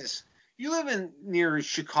ask you this. You live near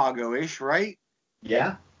Chicago-ish, right?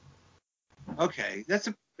 Yeah. Okay, that's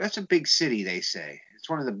a big city, they say. It's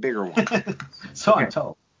one of the bigger ones. So I'm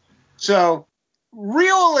told. So,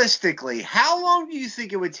 realistically, how long do you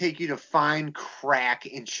think it would take you to find crack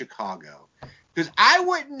in Chicago? Because I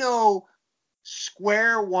wouldn't know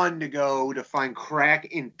square one to go to find crack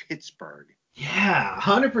in Pittsburgh. Yeah,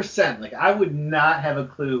 100%. Like, I would not have a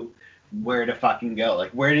clue where to fucking go.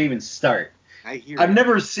 Like, where to even start. I've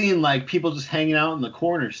never seen, like, people just hanging out in the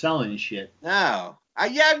corner selling shit. No.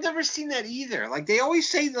 I've never seen that either. Like, they always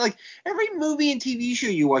say, like, every movie and TV show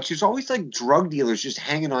you watch, there's always, like, drug dealers just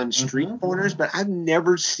hanging on street corners, but I've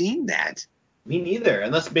never seen that. Me neither,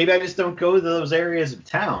 unless maybe I just don't go to those areas of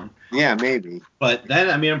town. Yeah, maybe. But then,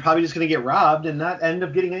 I mean, I'm probably just going to get robbed and not end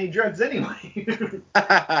up getting any drugs anyway.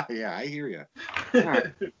 Yeah, I hear you.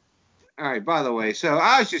 All right, by the way, so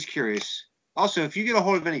I was just curious. Also, if you get a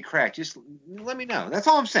hold of any crack, just let me know. That's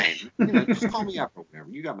all I'm saying. Just call me up or whatever.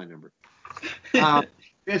 You got my number. You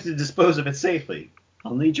have to dispose of it safely.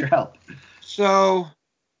 I'll need your help. So,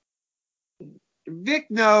 Vic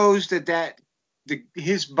knows that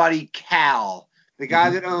his buddy Cal, the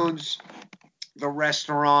guy that owns the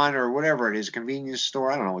restaurant or whatever it is, convenience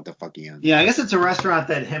store. I don't know what the fuck he owns. Yeah, I guess it's a restaurant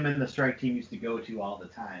that him and the strike team used to go to all the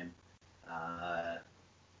time.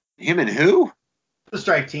 Him and who? The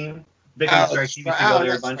strike team. Vic and the strike team used to go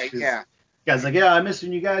there a bunch. Right, yeah. Guys like, yeah, I miss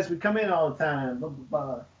when you guys would come in all the time. Blah, blah,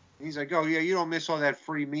 blah. He's like, oh, yeah, you don't miss all that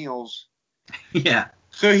free meals. Yeah.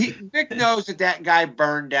 So Vic knows that guy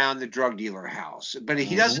burned down the drug dealer house, but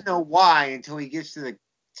he doesn't know why until he gets to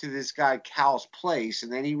this guy Cal's place,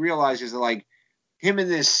 and then he realizes that, like, him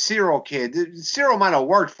and this Cyril kid, Cyril might have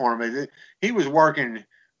worked for him, but he was working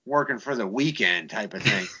for the weekend type of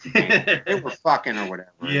thing. They were fucking or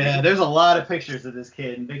whatever. Yeah, there's a lot of pictures of this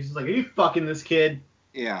kid, and Vic's just like, are you fucking this kid?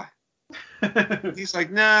 Yeah. He's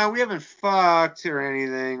like, nah, we haven't fucked or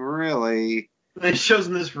anything, really. And it shows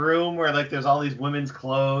in this room where, like, there's all these women's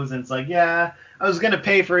clothes, and it's like, yeah, I was going to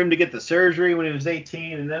pay for him to get the surgery when he was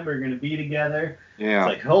 18, and then we were going to be together. Yeah.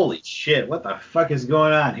 It's like, holy shit, what the fuck is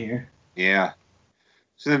going on here? Yeah.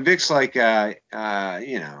 So then Vic's like,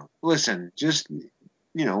 listen, just, when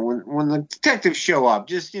the detectives show up,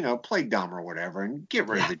 just, play dumb or whatever and get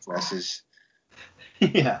rid of the dresses.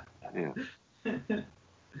 Yeah.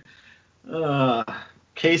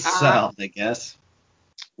 Case solved, I guess.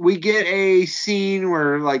 We get a scene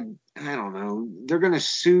where, like, I don't know, they're going to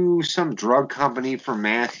sue some drug company for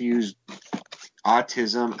Matthew's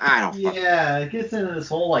autism. I don't fucking know. Yeah, it gets into this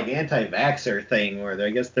whole, like, anti-vaxxer thing where I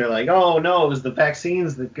guess they're like, oh, no, it was the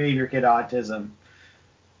vaccines that gave your kid autism.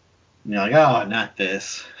 And you're like, oh, not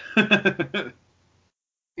this.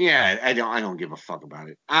 Yeah, I don't give a fuck about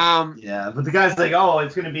it. Yeah, but the guy's like, oh,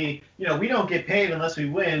 it's going to be, we don't get paid unless we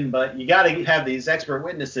win, but you got to have these expert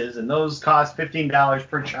witnesses, and those cost $15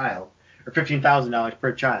 per child, or $15,000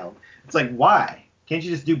 per child. It's like, why? Can't you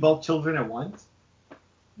just do both children at once?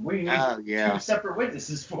 What do you need two separate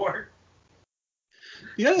witnesses for?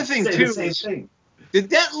 The other thing, too, the same thing.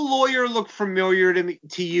 Did that lawyer look familiar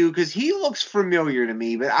to you? Because he looks familiar to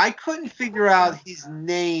me, but I couldn't figure out his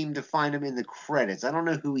name to find him in the credits. I don't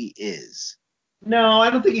know who he is. No, I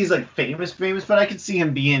don't think he's, like, famous, but I could see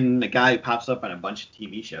him being the guy who pops up on a bunch of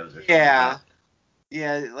TV shows or something.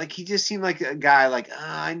 Yeah, like, he just seemed like a guy, like,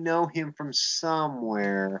 I know him from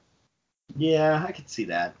somewhere. Yeah, I could see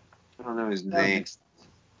that. I don't know his name.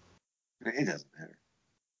 It doesn't matter.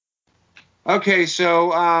 Okay,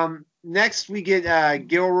 so, next we get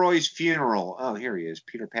Gilroy's funeral. Oh, here he is,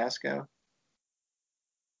 Peter Pascoe.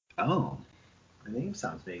 Oh, the name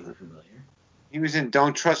sounds vaguely familiar. He was in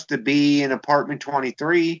Don't Trust the Bee in Apartment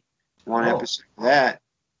 23. One episode of that.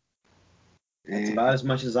 That's about as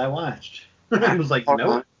much as I watched. I was like,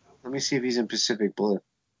 nope. Let me see if he's in Pacific Blue.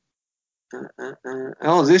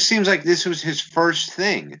 Oh, this seems like this was his first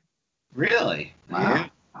thing. Really? Wow.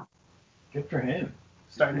 Yeah. Good for him.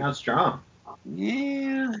 Starting out strong.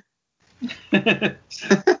 Yeah. I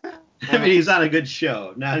mean, he's on a good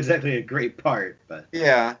show. Not exactly a great part, but.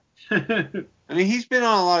 Yeah. I mean, he's been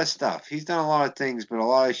on a lot of stuff. He's done a lot of things, but a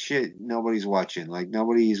lot of shit nobody's watching. Like,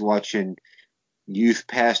 nobody's watching Youth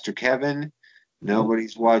Pastor Kevin.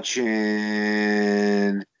 Nobody's watching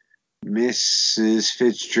Mrs.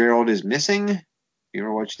 Fitzgerald is Missing. You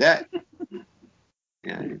ever watch that?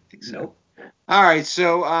 Yeah, I didn't think so. Nope. All right,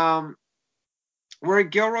 so we're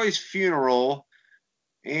at Gilroy's funeral,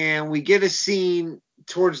 and we get a scene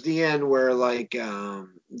towards the end where, like,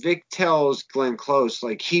 Vic tells Glenn Close,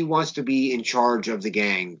 like, he wants to be in charge of the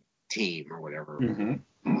gang team or whatever. Mm-hmm.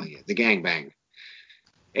 Oh, yeah, the gangbang.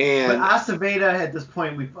 And but Aceveda, at this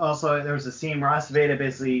point, there was a scene where Aceveda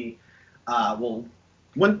basically,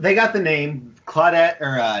 when they got the name,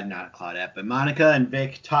 not Claudette, but Monica and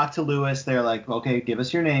Vic talked to Lewis. They're like, okay, give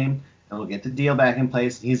us your name, and we'll get the deal back in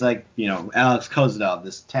place. He's like, Alex Kozlov,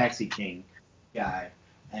 this taxi king guy.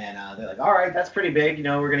 And they're like, all right, that's pretty big.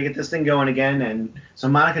 We're going to get this thing going again. And so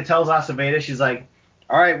Monica tells Aceveda, she's like,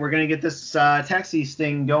 all right, we're going to get this taxi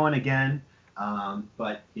thing going again.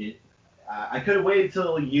 But I could have waited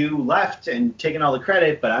till you left and taken all the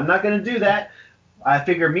credit, but I'm not going to do that. I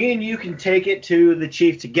figure me and you can take it to the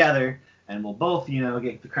chief together, and we'll both,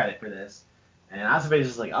 get the credit for this. And Aceveda's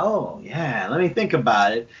just like, oh, yeah, let me think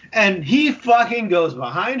about it. And he fucking goes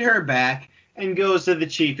behind her back and goes to the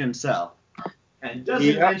chief himself. And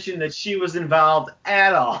doesn't mention that she was involved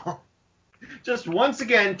at all. Just once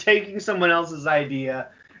again taking someone else's idea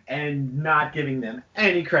and not giving them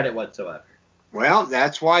any credit whatsoever. Well,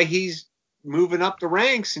 that's why he's moving up the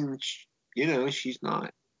ranks, and she's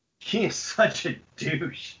not. He is such a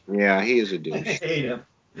douche. Yeah, he is a douche. I hate him.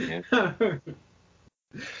 Yeah.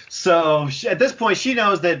 So at this point, she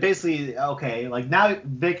knows that basically, okay, like now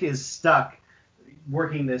Vic is stuck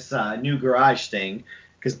working this new garage thing.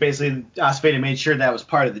 Because basically, Aceveda made sure that was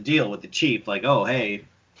part of the deal with the chief. Like, oh, hey,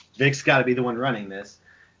 Vic's got to be the one running this.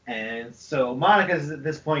 And so Monica's at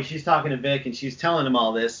this point, she's talking to Vic, and she's telling him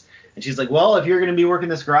all this. And she's like, well, if you're going to be working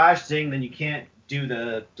this garage thing, then you can't do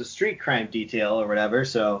the street crime detail or whatever.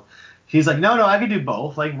 So he's like, no, I can do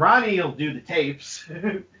both. Like, Ronnie will do the tapes.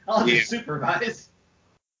 I'll just supervise.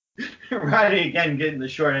 Ronnie, again, getting the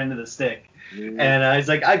short end of the stick. Yeah. And he's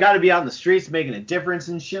like, I got to be out in the streets making a difference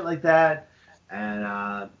and shit like that.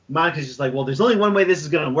 And Monica's just like, well, there's only one way this is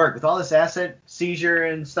going to work. With all this asset seizure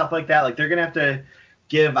and stuff like that, like, they're going to have to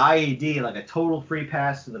give IED, like, a total free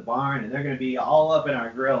pass to the barn, and they're going to be all up in our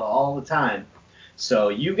grill all the time. So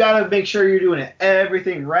you got to make sure you're doing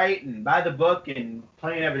everything right and by the book and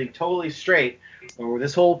playing everything totally straight, or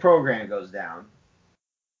this whole program goes down.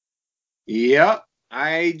 Yep.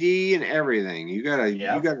 IED and everything. You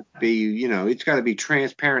gotta be, it's gotta be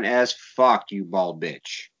transparent as fuck, you bald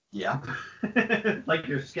bitch. Yeah. Like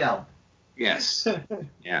your scalp. Yes.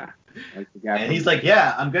 Yeah. Like and he's like,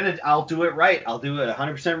 yeah, I'll do it right. I'll do it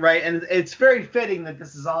 100% right. And it's very fitting that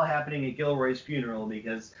this is all happening at Gilroy's funeral,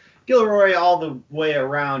 because Gilroy all the way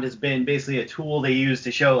around has been basically a tool they use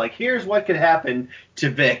to show, like, here's what could happen to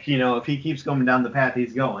Vic, if he keeps going down the path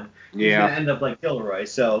he's going. He's going to end up like Gilroy.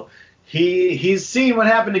 So he's seen what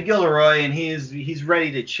happened to Gilroy, and he's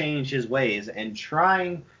ready to change his ways and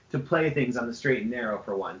trying to play things on the straight and narrow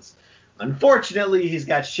for once. Unfortunately, he's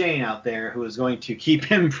got Shane out there who is going to keep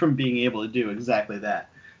him from being able to do exactly that.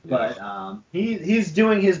 But he's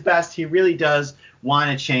doing his best. He really does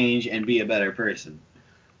want to change and be a better person.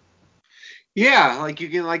 Yeah, like you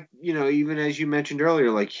can, even as you mentioned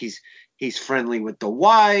earlier, like he's friendly with the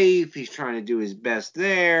wife. He's trying to do his best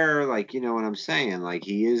there. Like, you know what I'm saying? Like,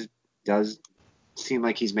 does seem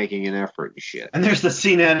like he's making an effort and shit. And there's the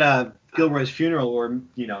scene at Gilroy's funeral where,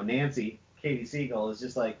 Nancy, Katie Siegel, is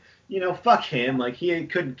just like, fuck him. Like, he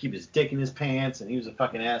couldn't keep his dick in his pants, and he was a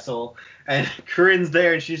fucking asshole. And Corinne's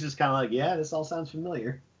there, and she's just kind of like, yeah, this all sounds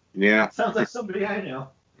familiar. Yeah. Sounds like somebody I know.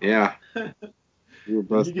 Yeah. You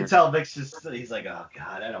can tell Vic's he's like, oh,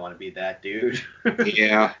 God, I don't want to be that dude.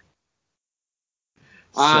 Yeah.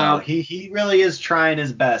 So he really is trying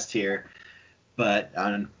his best here. But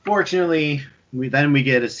unfortunately, we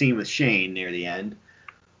get a scene with Shane near the end,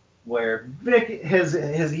 where Vic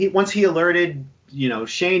once he alerted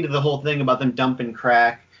Shane to the whole thing about them dumping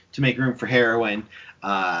crack to make room for heroin,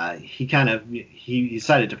 he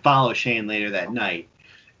decided to follow Shane later that night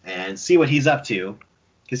and see what he's up to,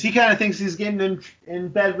 because he kind of thinks he's getting in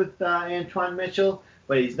bed with Antoine Mitchell,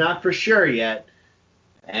 but he's not for sure yet.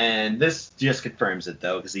 And this just confirms it,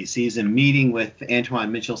 though, because he sees him meeting with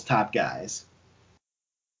Antoine Mitchell's top guys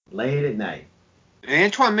late at night.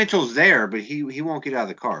 Antoine Mitchell's there, but he won't get out of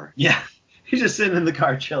the car. Yeah, he's just sitting in the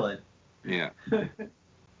car chilling. Yeah.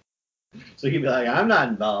 So he'd be like, I'm not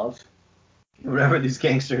involved. whatever these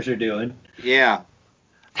gangsters are doing. Yeah.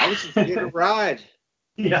 I was just getting a ride.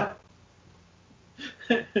 Yeah.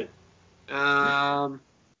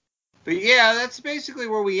 But yeah, that's basically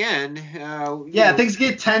where we end. Things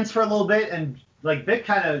get tense for a little bit, and like Vic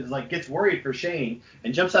kind of like gets worried for Shane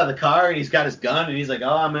and jumps out of the car, and he's got his gun, and he's like,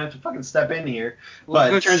 "Oh, I'm gonna have to fucking step in here." Well,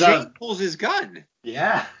 but it turns Shane out pulls his gun.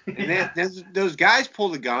 Yeah. And those guys pull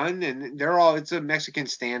the gun, and it's a Mexican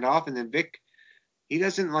standoff, and then Vic, he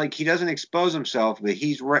doesn't expose himself, but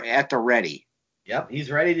he's at the ready. Yep, he's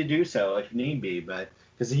ready to do so if need be, but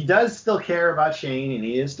because he does still care about Shane, and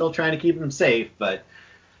he is still trying to keep him safe, but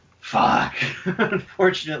fuck.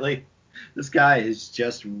 Unfortunately, this guy is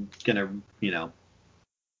just gonna, he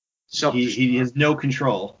has no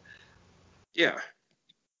control. Yeah.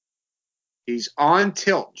 He's on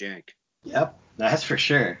tilt, Jake. Yep, that's for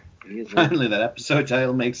sure. Finally, that episode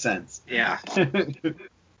title makes sense. Yeah.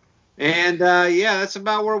 And that's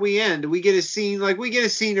about where we end. We get a scene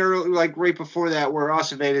early, like right before that, where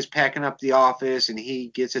Aceveda's packing up the office, and he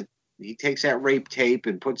takes that rape tape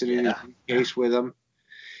and puts it in his case with him.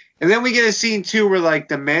 And then we get a scene too where like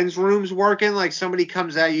the men's room's working, like somebody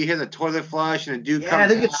comes out, you hear the toilet flush, and a dude comes out. Yeah, I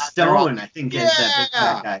think it's Stone. I think is that big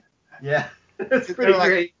fat guy. Yeah, that's pretty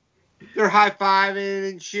great. They're high-fiving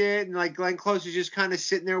and shit, and like Glenn Close is just kind of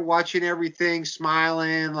sitting there watching everything,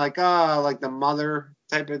 smiling, like the mother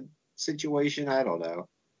type of situation. I don't know.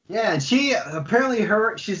 Yeah, and she apparently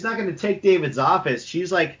she's not going to take David's office.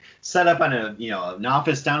 She's like set up on an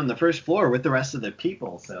office down on the first floor with the rest of the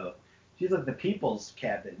people. So she's like the people's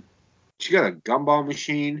captain. She got a gumball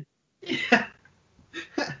machine. Yeah.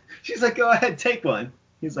 She's like, go ahead, take one.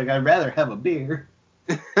 He's like, I'd rather have a beer.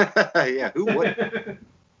 Yeah, who would?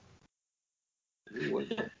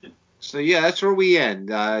 So yeah, that's where we end.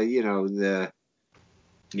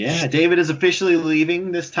 David is officially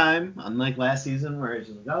leaving this time, unlike last season where it's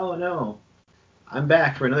just like, oh no, I'm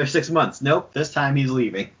back for another 6 months. Nope, this time he's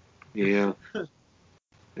leaving. Yeah,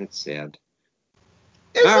 that's sad.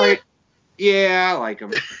 All right. Yeah, I like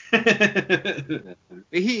him.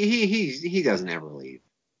 He doesn't ever leave.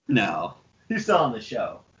 No, he's still on the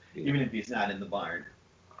show, even if he's not in the barn.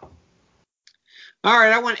 All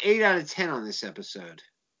right, I went 8 out of 10 on this episode.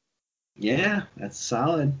 Yeah, that's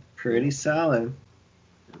solid. Pretty solid.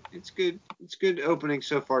 It's good. It's good opening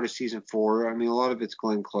so far to season 4. I mean, a lot of it's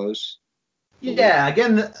Glenn Close. Yeah,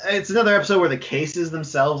 again, it's another episode where the cases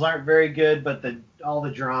themselves aren't very good, but all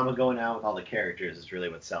the drama going out with all the characters is really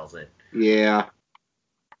what sells it. Yeah.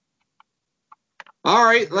 All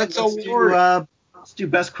right, let's do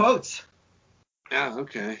best quotes. Yeah,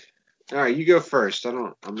 okay. All right, you go first.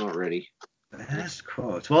 I'm not ready. Best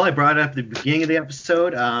quotes. Well, I brought it up at the beginning of the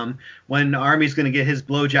episode when Army's going to get his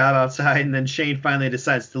blowjob outside, and then Shane finally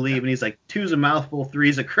decides to leave, and he's like, 2's a mouthful,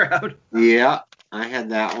 3's a crowd. Yeah, I had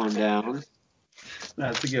that one down.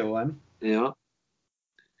 That's a good one. Yeah.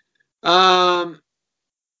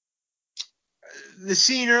 The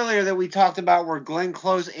scene earlier that we talked about where Glenn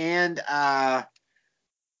Close and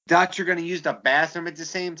Dutch are going to use the bathroom at the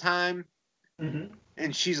same time. Mm-hmm.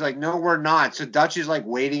 And she's like, no, we're not. So Dutch is like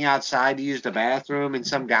waiting outside to use the bathroom, and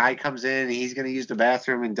some guy comes in and he's going to use the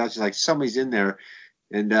bathroom, and Dutch is like, somebody's in there.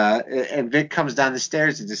 And Vic comes down the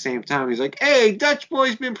stairs at the same time. He's like, hey, Dutch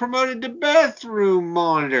boy's been promoted to bathroom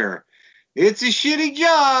monitor. It's a shitty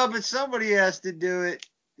job, but somebody has to do it.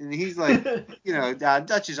 And he's like,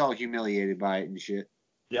 Dutch is all humiliated by it and shit.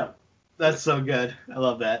 Yep. That's so good. I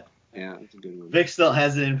love that. Yeah, that's a good one. Vic still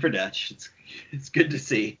has it in for Dutch. It's good to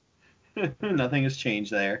see. Nothing has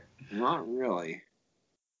changed there. Not really.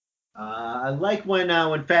 I like when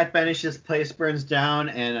Fat Benish's place burns down,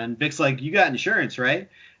 and Vic's like, you got insurance, right?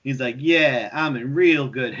 He's like, yeah, I'm in real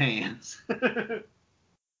good hands.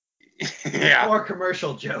 Yeah. More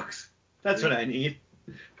commercial jokes. That's what I need.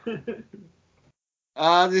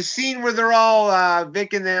 The scene where they're all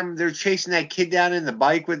Vic and them, they're chasing that kid down in the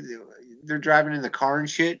bike they're driving in the car and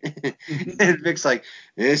shit. And Vic's like,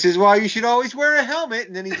 this is why you should always wear a helmet.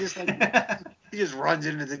 And then he just he just runs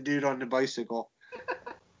into the dude on the bicycle.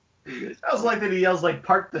 I was like that he yells like,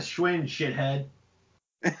 park the Schwinn, shithead.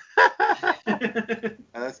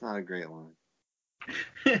 That's not a great line.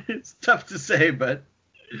 It's tough to say, but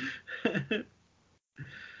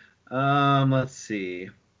let's see.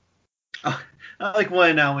 Oh, I like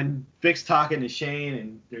when Vic's talking to Shane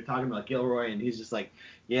and they're talking about Gilroy, and he's just like,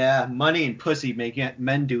 yeah, money and pussy make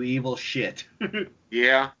men do evil shit.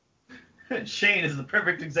 Yeah. And Shane is the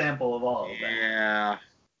perfect example of all of that. Yeah.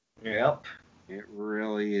 Yep. It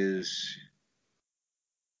really is.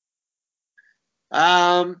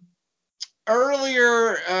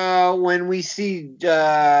 earlier when we see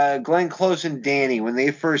Glenn Close and Danny when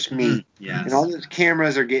they first meet, yes. and all those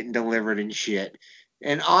cameras are getting delivered and shit,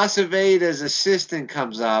 and Aceveda's assistant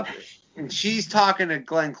comes up, and she's talking to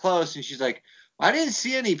Glenn Close, and she's like, I didn't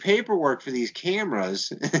see any paperwork for these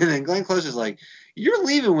cameras. And then Glenn Close is like, you're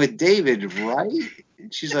leaving with David, right?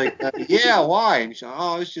 And she's like, yeah, why? And she's like,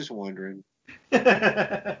 oh, I was just wondering.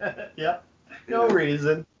 Yep. No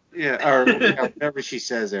reason. Yeah, or whatever she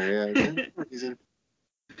says there. Yeah, no reason.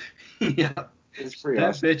 Yeah. It's pretty that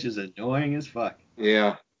awesome. bitch is annoying as fuck.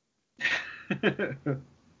 Yeah.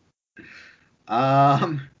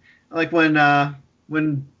 Like when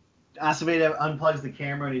Aceveda unplugs the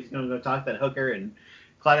camera and he's gonna go talk to that hooker, and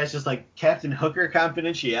Claudia's just like, Captain Hooker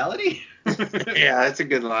confidentiality? Yeah, that's a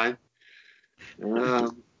good line.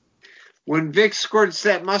 When Vic squirts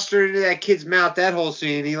that mustard into that kid's mouth, that whole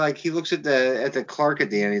scene, he looks at the clerk at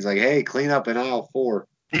the end. He's like, "Hey, clean up in aisle 4."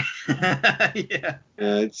 Yeah.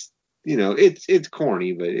 It's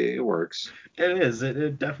corny, but it works. It is.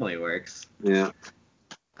 It definitely works. Yeah.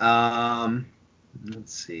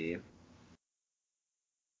 Let's see.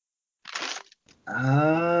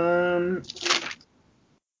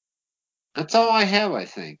 That's all I have, I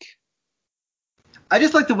think. I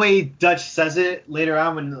just like the way Dutch says it later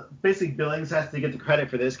on when basically Billings has to get the credit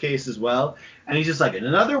for this case as well. And he's just like,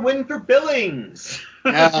 another win for Billings.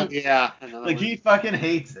 Yeah. Like, he fucking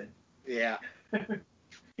hates it. Yeah.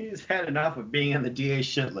 He's had enough of being on the DA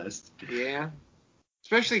shit list. Yeah.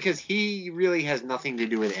 Especially because he really has nothing to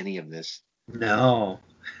do with any of this. No.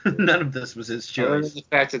 None of this was his choice. Other than the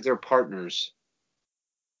fact that they're partners.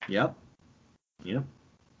 Yep.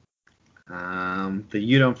 The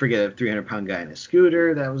You Don't Forget a 300-pound guy in a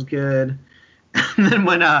scooter, that was good. And then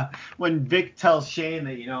when Vic tells Shane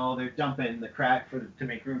that, they're dumping the crack to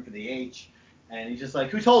make room for the H, and he's just like,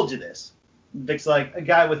 who told you this? Vic's like, a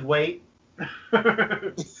guy with weight.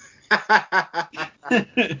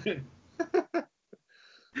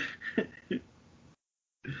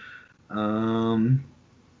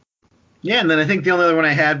 Yeah, and then I think the only other one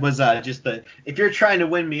I had was just if you're trying to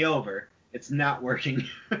win me over, it's not working.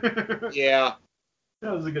 Yeah.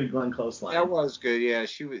 That was a good Glenn Close line. That was good, yeah.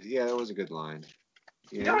 That was a good line.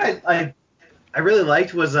 Yeah. You know what I really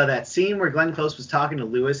liked was that scene where Glenn Close was talking to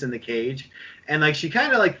Lewis in the cage, and she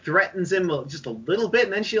kind of threatens him just a little bit,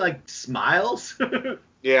 and then she smiles.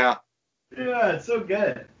 Yeah. Yeah, it's so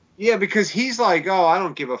good. Yeah, because he's like, oh, I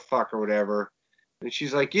don't give a fuck or whatever. And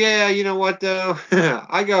she's like, yeah, you know what, though?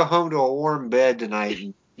 I go home to a warm bed tonight,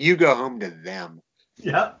 and you go home to them.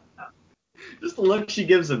 Yep. Just the look she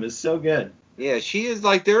gives him is so good. Yeah, she is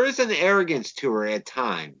there is an arrogance to her at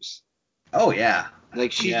times. Oh, yeah.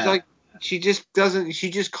 She just doesn't, she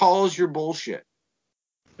just calls your bullshit.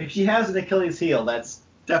 If she has an Achilles heel, that's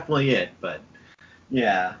definitely it. But,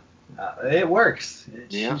 yeah, it works.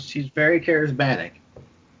 Yeah. She's very charismatic.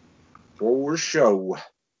 For sure.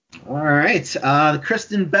 All right. The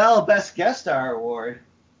Kristen Bell Best Guest Star Award.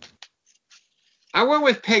 I went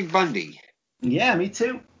with Peg Bundy. Yeah, me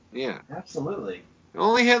too. Yeah. Absolutely. I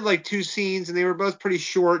only had 2 scenes, and they were both pretty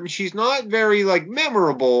short, and she's not very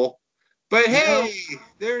memorable. But hey,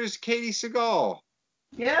 there's Katie Seagal.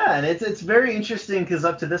 Yeah, and it's very interesting because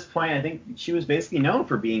up to this point, I think she was basically known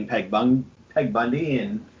for being Peg Bundy,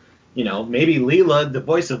 and maybe Leela, the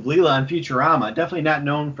voice of Leela on Futurama. Definitely not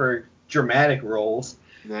known for dramatic roles.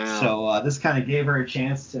 No. So this kind of gave her a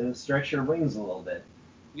chance to stretch her wings a little bit.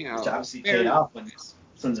 Which obviously paid off when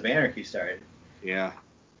Sons of Anarchy started. Yeah.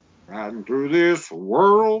 Riding through this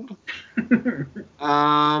world.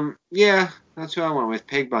 Yeah, that's who I went with,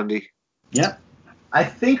 Peg Bundy. Yep. I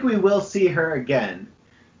think we will see her again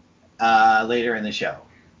later in the show.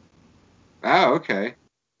 Oh, okay.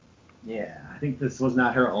 Yeah, I think this was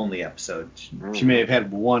not her only episode. She may have had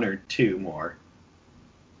 1 or 2 more.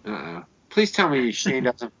 Please tell me Shane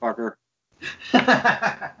doesn't fuck her.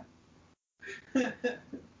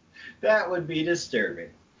 That would be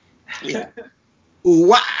disturbing. Yeah.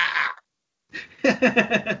 Wow.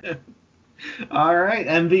 All right,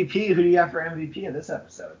 MVP. Who do you got for MVP of this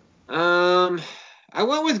episode? I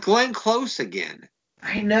went with Glenn Close again.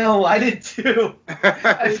 I know, I did too.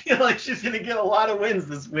 I feel like she's gonna get a lot of wins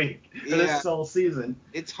this week, this whole season.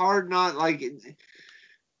 It's hard not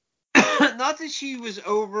not that she was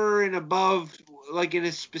over and above in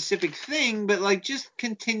a specific thing, but just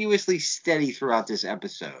continuously steady throughout this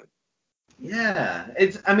episode. Yeah,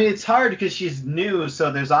 it's hard because she's new,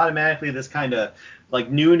 so there's automatically this kind of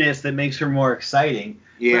newness that makes her more exciting.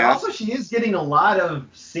 Yeah. But also she is getting a lot of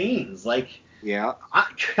scenes, yeah,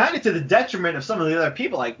 kind of to the detriment of some of the other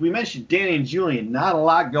people. We mentioned Danny and Julian, not a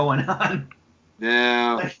lot going on.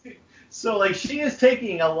 No. So, like, she is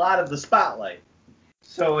taking a lot of the spotlight.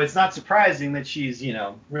 So it's not surprising that she's,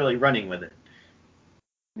 really running with it.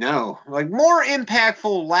 No. Like, more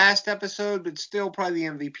impactful last episode, but still probably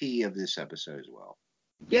the MVP of this episode as well.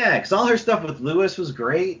 Yeah, because all her stuff with Lewis was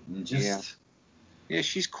great. And just... Yeah,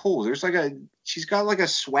 she's cool. She's got, like, a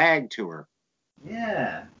swag to her.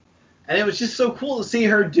 Yeah. And it was just so cool to see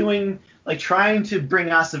her doing, like, trying to bring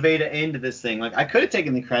Aceveda into this thing. Like, I could have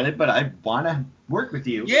taken the credit, but I want to work with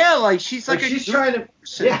you. Yeah, like, she's like she's trying to...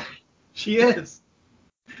 person. Yeah, she is.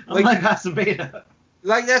 Unlike Aceveda.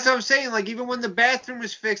 Like, that's what I'm saying. Like, even when the bathroom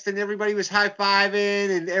was fixed and everybody was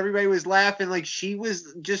high-fiving and everybody was laughing, like, she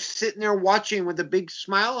was just sitting there watching with a big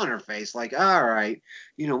smile on her face. Like, all right,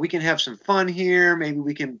 we can have some fun here. Maybe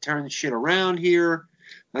we can turn shit around here.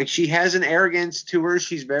 Like, she has an arrogance to her.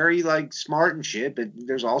 She's very, like, smart and shit, but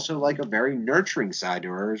there's also, like, a very nurturing side to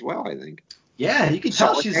her as well, I think. Yeah, you can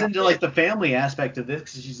tell she's into, like, the family aspect of this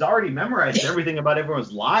because she's already memorized everything about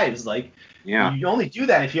everyone's lives. Like, you only do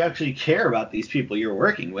that if you actually care about these people you're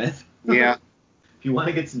working with. Yeah. If you want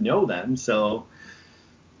to get to know them. So,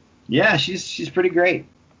 yeah, she's pretty great.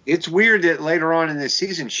 It's weird that later on in this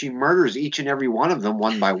season she murders each and every one of them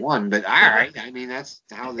one by one, but all right. I mean, that's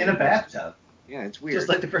how they... In a bathtub. Yeah, it's weird. Just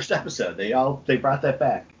like the first episode. They brought that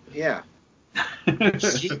back. Yeah.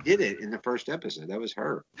 She did it in the first episode. That was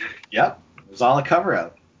her. Yep. It was all a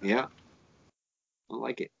cover-up. Yeah. I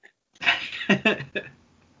like it.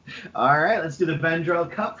 All right, let's do the Vendrell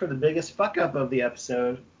Cup for the biggest fuck-up of the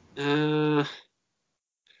episode. I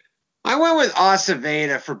went with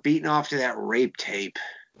Aceveda for beating off to that rape tape.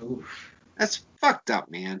 Oof. That's fucked up,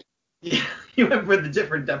 man. Yeah, you went with a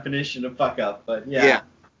different definition of fuck-up, but yeah.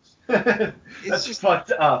 That's just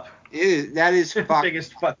fucked up. That is fucked up.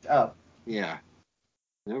 Biggest fucked up. Yeah.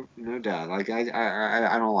 No doubt. Like,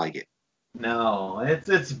 I don't like it. No,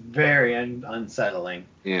 it's very unsettling.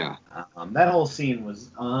 Yeah. That whole scene was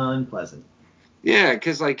unpleasant. Yeah,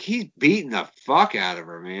 because, like, he's beating the fuck out of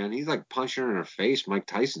her, man. He's, like, punching her in her face, Mike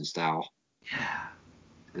Tyson style.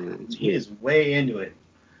 Yeah. He is way into it.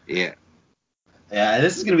 Yeah. Yeah,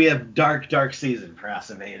 this is going to be a dark, dark season for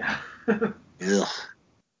Aceveda. Ugh.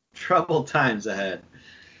 Troubled times ahead.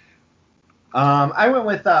 I went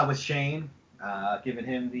with Shane, giving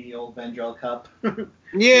him the old Vendrell Cup.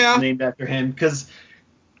 Yeah. Named after him, because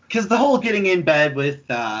the whole getting in bed with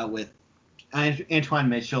Antoine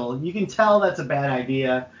Mitchell, you can tell that's a bad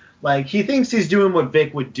idea. Like, he thinks he's doing what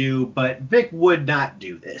Vic would do, but Vic would not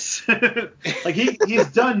do this. Like, he's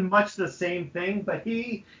done much the same thing, but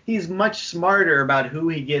he's much smarter about who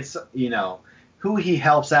he gets, who he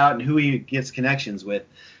helps out and who he gets connections with.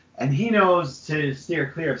 And he knows to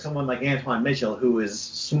steer clear of someone like Antoine Mitchell, who is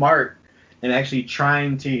smart and actually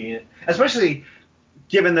trying to, especially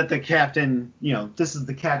given that the captain, this is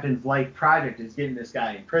the captain's life project, is getting this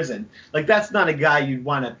guy in prison. Like, that's not a guy you'd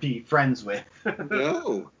want to be friends with.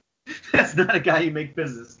 No. That's not a guy you make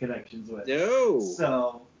business connections with. No.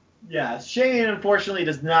 So, yeah, Shane, unfortunately,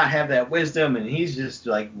 does not have that wisdom, and he's just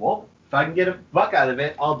like, well, if I can get a buck out of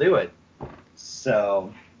it, I'll do it.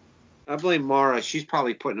 So... I blame Mara. She's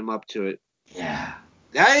probably putting him up to it. Yeah.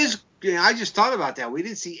 That is... I just thought about that. We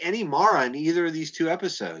didn't see any Mara in either of these two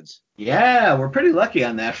episodes. Yeah, we're pretty lucky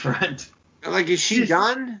on that front. Like, is she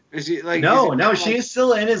done? Is it like... No, she is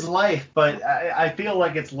still in his life, but I feel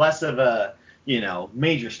like it's less of a,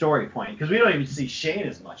 major story point, because we don't even see Shane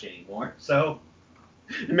as much anymore, so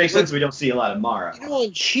it makes sense we don't see a lot of Mara.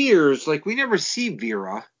 In Cheers, like, we never see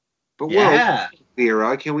Vera, but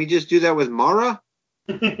Vera, can we just do that with Mara?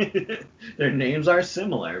 Their names are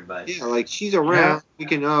similar, but... Yeah, like, she's around. We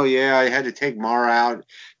can, I had to take Mara out. It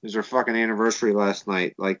was her fucking anniversary last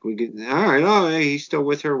night. Like, we could, all right, hey, he's still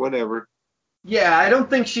with her, whatever. Yeah, I don't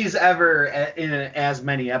think she's ever in as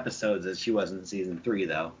many episodes as she was in season 3,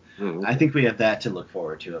 though. Okay. I think we have that to look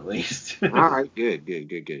forward to, at least. All right, good.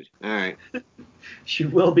 All right. She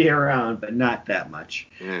will be around, but not that much.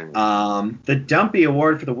 Right. The Dumpy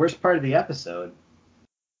Award for the worst part of the episode.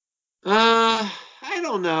 I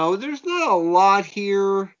don't know. There's not a lot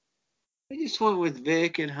here. I just went with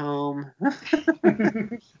Vic at home.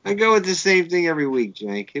 I go with the same thing every week,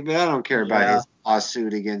 Jake. But I don't care about his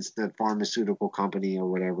lawsuit against the pharmaceutical company or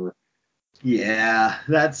whatever. Yeah,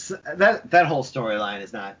 that whole storyline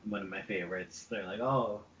is not one of my favorites. They're like,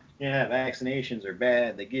 oh, yeah, vaccinations are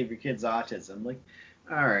bad. They give your kids autism. I'm like,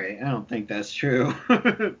 all right, I don't think that's true.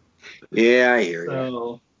 Yeah, I hear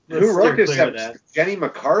you. Who wrote this episode? Jenny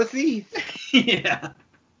McCarthy? Yeah.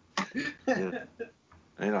 I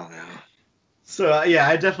don't know. So,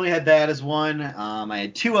 I definitely had that as one. I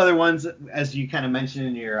had two other ones, as you kind of mentioned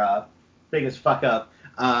in your biggest fuck up.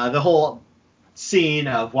 The whole scene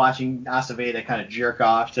of watching Aceveda kind of jerk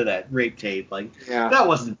off to that rape tape. Like, that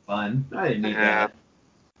wasn't fun. I didn't need that.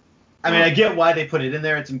 I mean, I get why they put it in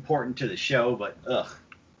there. It's important to the show, but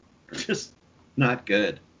just not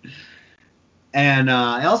good. And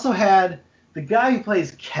I also had the guy who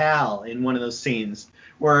plays Cal in one of those scenes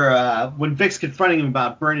where when Vic's confronting him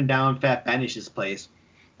about burning down Fat Benish's place,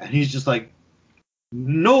 and he's just like,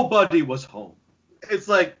 nobody was home. It's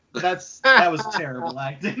like, that was terrible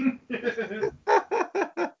acting.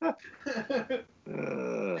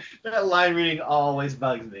 That line reading always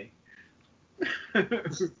bugs me.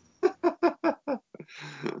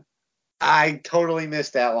 I totally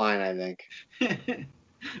missed that line, I think.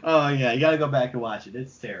 Oh, yeah, you gotta go back and watch it.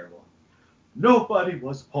 It's terrible. Nobody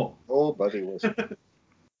was home. Nobody was home.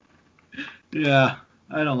 Yeah,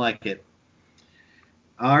 I don't like it.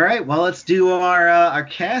 All right, well, let's do our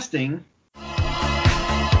casting.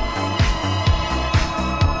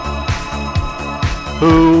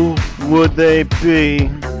 Who would they be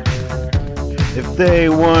if they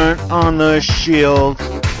weren't on the Shield?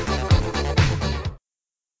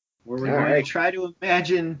 Where we're going to try to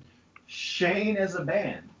imagine Shane as a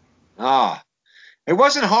band. It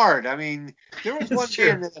wasn't hard. I mean, there was one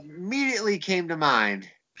band that immediately came to mind.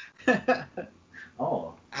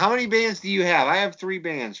 Oh. How many bands do you have? I have 3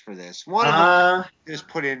 bands for this. One of them just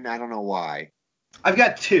put in, I don't know why. I've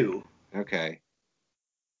got 2. Okay.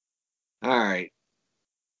 All right.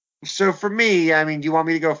 So for me, I mean, do you want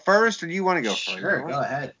me to go first or do you want to go first? Sure, go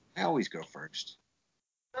ahead. I always go first.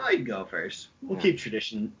 Oh, you go first. We'll keep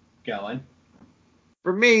tradition going.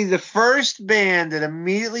 For me, the first band that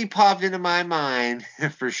immediately popped into my mind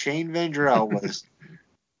for Shane Vendrell was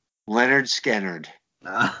Leonard Skinner.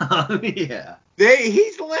 Yeah.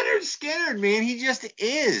 He's Leonard Skinner, man. He just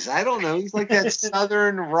is. I don't know. He's like that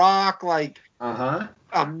southern rock, like a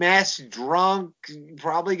mess, drunk,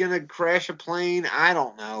 probably gonna crash a plane. I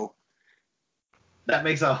don't know. That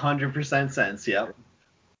makes 100% sense. Yep.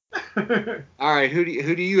 All right. Who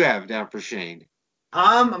do you have down for Shane?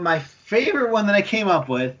 My favorite one that I came up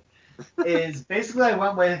with is basically I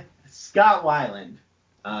went with Scott Weiland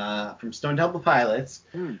from Stone Temple Pilots.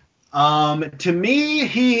 To me,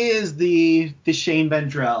 he is the Shane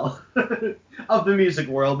Vendrell of the music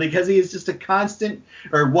world because he is just a constant,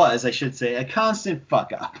 or was, I should say, a constant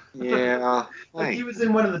fuck up. Yeah. Like he was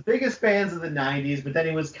in one of the biggest bands of the 90s, but then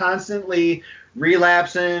he was constantly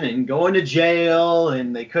relapsing and going to jail,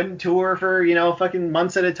 and they couldn't tour for, fucking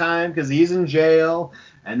months at a time because he's in jail,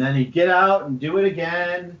 and then he'd get out and do it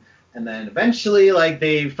again. And then eventually, he got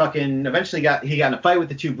in a fight with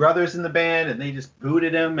the 2 brothers in the band, and they just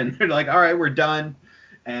booted him, and they're like, all right, we're done.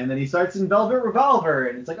 And then he starts in Velvet Revolver,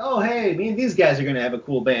 and it's like, oh, hey, me and these guys are going to have a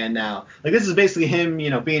cool band now. Like, this is basically him,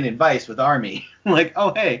 being in Vice with Army. Like,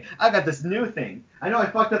 oh, hey, I got this new thing. I know I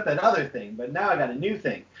fucked up that other thing, but now I got a new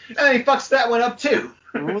thing. And then he fucks that one up, too.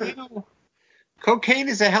 Well, cocaine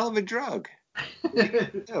is a hell of a drug.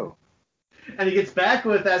 And he gets back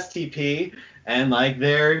with STP, and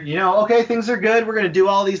they're, okay, things are good, we're going to do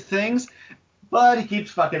all these things, but he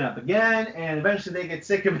keeps fucking up again, and eventually they get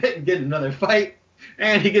sick of it and get another fight,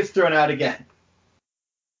 and he gets thrown out again.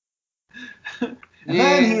 And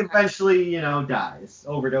then he eventually, dies,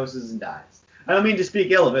 overdoses and dies. I don't mean to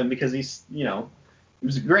speak ill of him because he's, he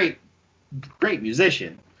was a great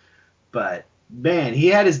musician, but man, he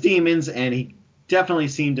had his demons, and he definitely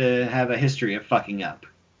seemed to have a history of fucking up.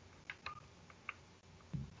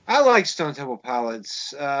 I like Stone Temple Pilots.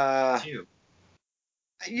 Too. I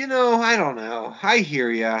don't know. I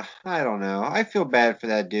hear ya. I don't know. I feel bad for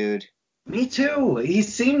that dude. Me too. He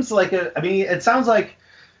seems like it sounds like,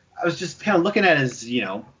 I was just kind of looking at his,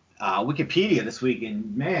 Wikipedia this week,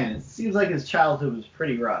 and man, it seems like his childhood was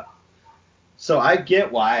pretty rough. So I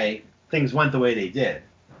get why things went the way they did.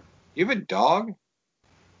 You have a dog?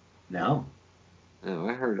 No. Oh,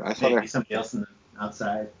 I thought maybe somebody else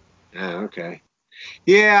outside. Oh, okay.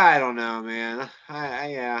 Yeah, I don't know, man.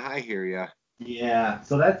 I hear ya. Yeah,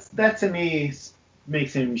 so that to me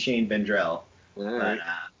makes him Shane Vendrell. Right.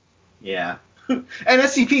 Yeah. And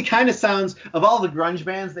SCP kind of sounds, of all the grunge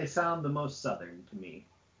bands, they sound the most southern to me.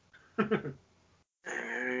 I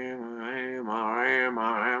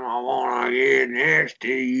wanna get next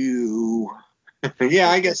to you. Yeah,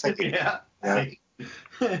 I guess I could. Yeah.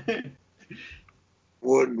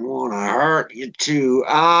 Wouldn't want to hurt you too.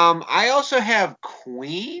 I also have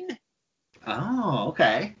Queen. Oh,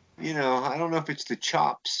 okay. I don't know if it's the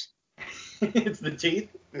chops. It's the teeth.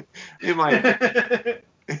 It might.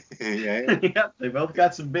 Yeah. Yep, they both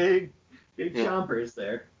got some big chompers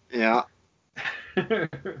there. Yeah.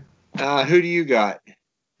 Who do you got?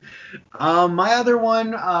 My other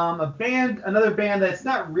one, another band that's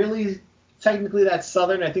not really technically that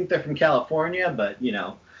Southern. I think they're from California, but,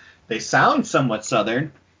 they sound somewhat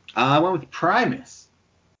Southern. I went with Primus.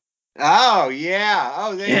 Oh, yeah.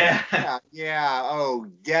 Oh, Yeah. Yeah. Oh,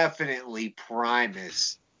 definitely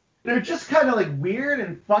Primus. They're just kind of like weird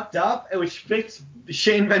and fucked up, which fits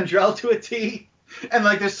Shane Vendrell to a T. And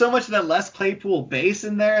like there's so much of that Les Claypool bass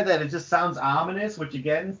in there that it just sounds ominous, which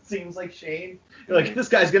again seems like Shane. You're like, this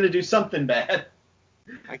guy's gonna do something bad.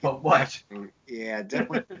 But what? Yeah,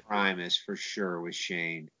 definitely Primus for sure with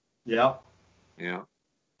Shane. Yep. Yeah.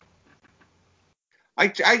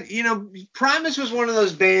 Primus was one of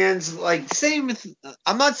those bands, like, same with,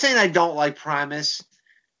 I'm not saying I don't like Primus,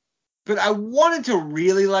 but I wanted to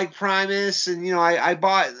really like Primus, and, I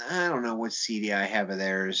bought, I don't know what CD I have of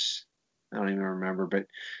theirs, I don't even remember, but,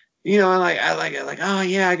 I like it, like, oh,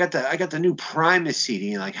 yeah, I got the new Primus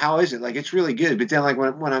CD, and, like, how is it? Like, it's really good, but then, like,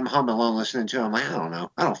 when I'm home alone listening to it, I'm like, I don't know,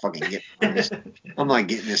 I don't fucking get Primus. I'm not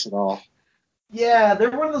getting this at all. Yeah, they're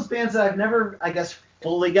one of those bands that I've never, I guess,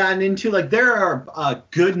 fully gotten into. Like, there are a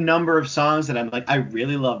good number of songs that I'm like, I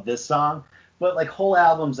really love this song. But, like, whole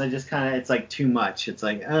albums, I just kind of, it's, like, too much. It's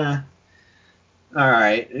like, all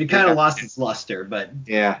right. It kind of lost its luster, but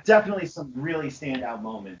yeah, definitely some really standout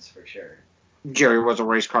moments for sure. Jerry was a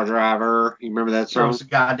race car driver. You remember that song? So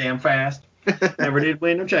goddamn fast. Never did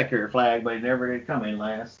win a checker flag, but he never did come in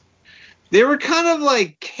last. They were kind of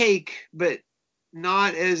like Cake, but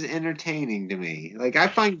not as entertaining to me. Like, I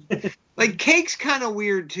find, like, Cake's kind of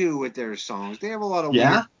weird, too, with their songs. They have a lot of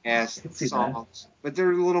weird-ass songs, but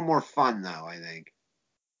they're a little more fun, though, I think.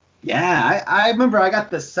 Yeah, I remember I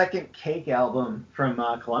got the second Cake album from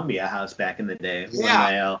Columbia House back in the day. Yeah.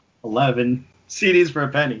 One of my 11 CDs for a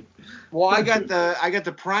penny. Well, I got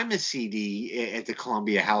the Primus CD at the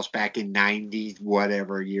Columbia House back in 90,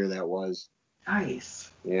 whatever year that was.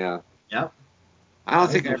 Nice. Yeah. Yep. I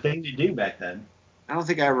don't think thing to do back then. I don't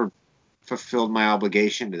think I ever fulfilled my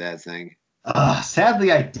obligation to that thing.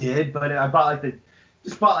 Sadly, I did, but I bought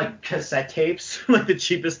like cassette tapes, like the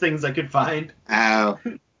cheapest things I could find. Oh.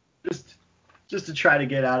 just to try to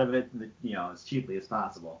get out of it, as cheaply as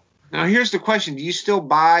possible. Now here's the question: do you still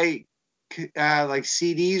buy like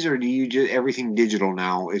CDs, or do you just everything digital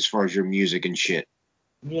now as far as your music and shit?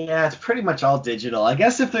 Yeah, it's pretty much all digital. I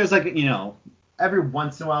guess if there's like every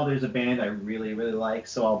once in a while there's a band I really really like,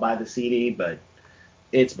 so I'll buy the CD, but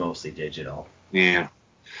it's mostly digital. Yeah,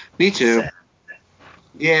 me too.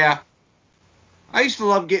 Yeah, I used to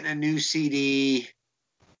love getting a new CD.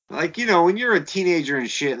 Like, when you're a teenager and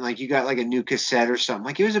shit, and like you got like a new cassette or something,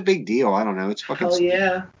 like it was a big deal. I don't know. It's fucking. Hell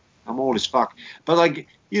yeah. I'm old as fuck. But like,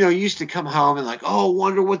 you used to come home and like, oh,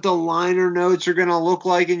 wonder what the liner notes are gonna look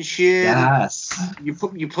like and shit. Yes. You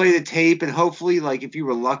play the tape, and hopefully, like, if you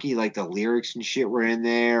were lucky, like the lyrics and shit were in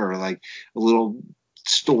there, or like a little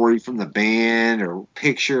story from the band, or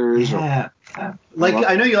pictures. Yeah. I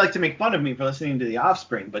know you like to make fun of me for listening to The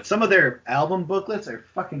Offspring, but some of their album booklets are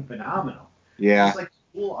fucking phenomenal. Yeah. It's like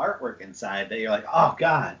cool artwork inside that you're like, oh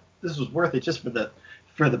god, this was worth it just for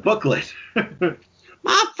the booklet.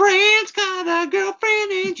 My friend's got a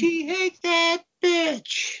girlfriend and she hates that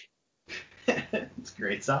bitch. It's a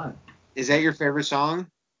great song. Is that your favorite song?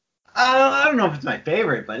 I don't know if it's my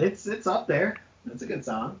favorite, but it's up there. It's a good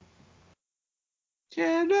song.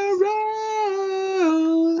 General.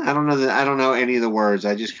 I don't know any of the words.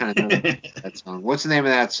 I just kind of know that song. What's the name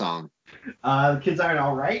of that song? The Kids Aren't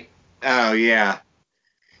All Right. Oh yeah.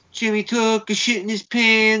 Jimmy took a shit in his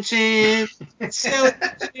pants and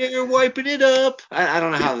they're wiping it up. I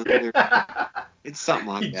don't know how it's something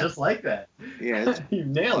like that. Just like that. Yeah. You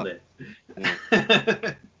nailed it.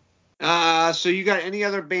 Yeah. So you got any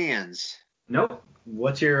other bands? Nope.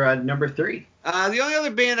 What's your number 3? The only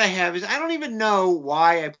other band I have is, I don't even know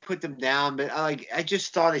why I put them down, but I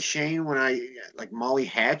just thought of Shane when I like Molly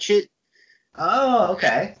Hatchet. Oh,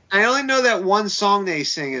 okay. I only know that one song they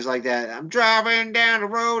sing is like that. I'm driving down the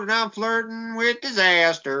road and I'm flirting with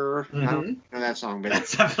disaster. Mm-hmm. I don't know that song, but that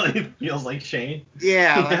definitely feels like Shane.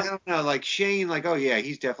 Yeah, like, I don't know, like Shane, like, oh yeah,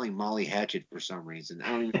 he's definitely Molly Hatchet for some reason. I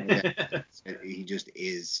don't even know that. He just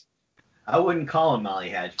is. I wouldn't call him Molly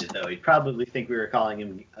Hatchet though. He'd probably think we were calling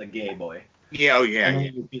him a gay boy. Yeah, oh yeah. And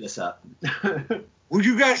then he'd beat us up. What'd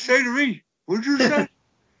you guys say to me? What'd you say?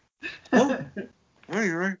 Oh,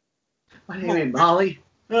 you're right. My name ain't Molly.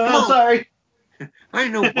 I'm sorry. I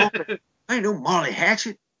ain't no Molly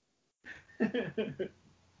Hatchet.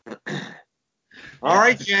 All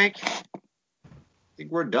right, Jank. I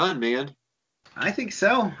think we're done, man. I think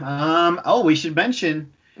so. We should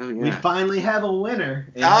mention we finally have a winner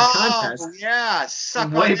in the contest. Oh, yeah.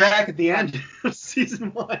 Suck way back at the end of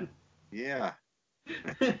season 1. Yeah.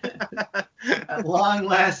 At long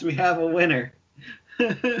last, we have a winner.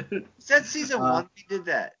 Is that season 1 we did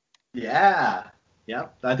that? Yeah.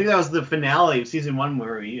 Yep. I think that was the finale of season 1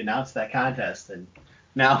 where we announced that contest, and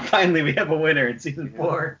now finally we have a winner in season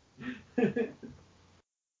 4.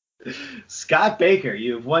 Scott Baker,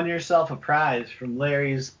 you have won yourself a prize from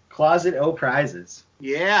Larry's Closet O Prizes.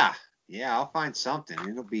 Yeah, I'll find something.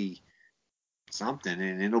 It'll be something,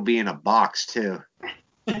 and it'll be in a box too.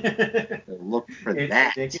 Look for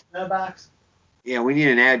that. In a box? Yeah, we need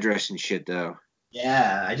an address and shit though.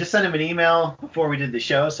 Yeah, I just sent him an email before we did the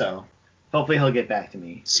show, so hopefully he'll get back to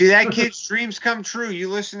me. See, that kid's dreams come true. You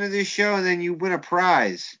listen to this show and then you win a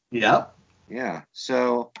prize. Yep. Yeah,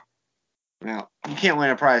 so, well, you can't win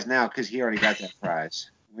a prize now because he already got that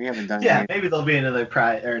prize. We haven't done maybe there'll be another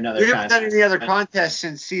prize or another We contest. haven't done any other contests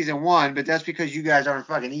since season 1, but that's because you guys aren't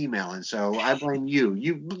fucking emailing, so I blame you.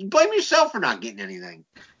 You blame yourself for not getting anything.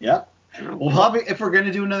 Yep. Well, probably if we're going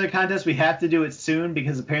to do another contest, we have to do it soon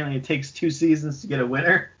because apparently it takes 2 seasons to get a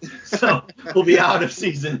winner. So we'll be out of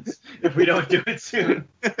seasons if we don't do it soon.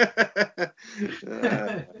 I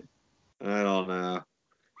don't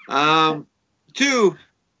know. 2.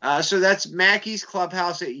 So that's Mackey's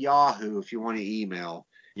Clubhouse at Yahoo if you want to email.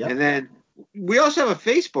 Yep. And then we also have a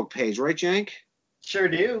Facebook page, right, Jank? Sure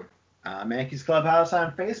do. Mackey's Clubhouse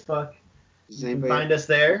on Facebook. Does You can find us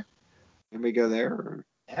there. Anybody go there? Or?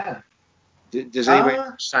 Yeah. Does anybody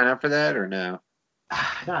sign up for that or no?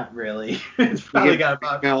 Not really. It's probably got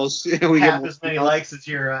about half as many likes as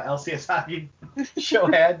your LCS Hockey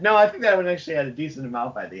show had. No, I think that one actually had a decent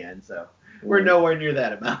amount by the end, so we're nowhere near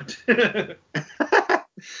that amount.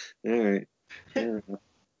 All right.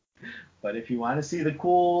 But if you want to see the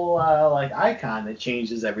cool icon that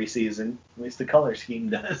changes every season, at least the color scheme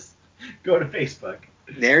does, go to Facebook.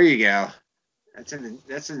 There you go. That's an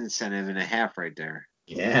incentive and a half right there.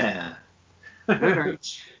 Yeah. All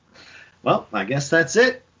right. Well, I guess that's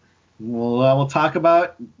it. We'll talk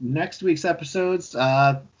about next week's episodes.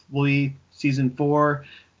 Will be season 4,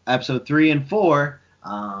 episode 3 and 4.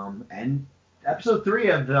 And episode 3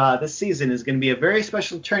 of this season is going to be a very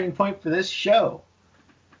special turning point for this show.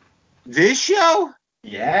 This show?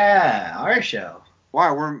 Yeah, our show.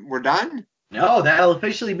 Why, we're done? No, that'll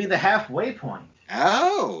officially be the halfway point.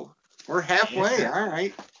 Oh, we're halfway. Yeah. All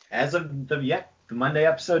right. As of the Monday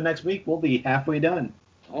episode next week, we'll be halfway done.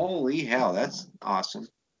 Holy hell, that's awesome.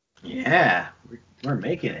 Yeah, we're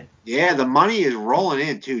making it. Yeah, the money is rolling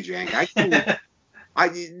in too, Jank. I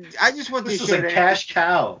just want this this is show a to cash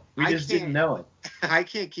cow. We just didn't know it. I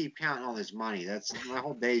can't keep counting all this money. That's my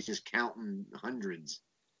whole day is just counting hundreds.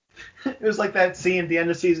 It was like that scene at the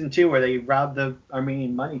end of season 2 where they robbed the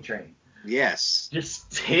Armenian money train. Yes.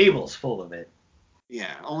 Just tables full of it.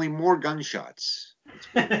 Yeah, only more gunshots.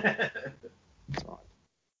 All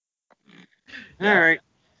right.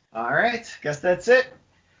 All right. Guess that's it.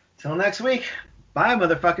 Till next week. Bye,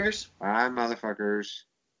 motherfuckers. Bye, motherfuckers.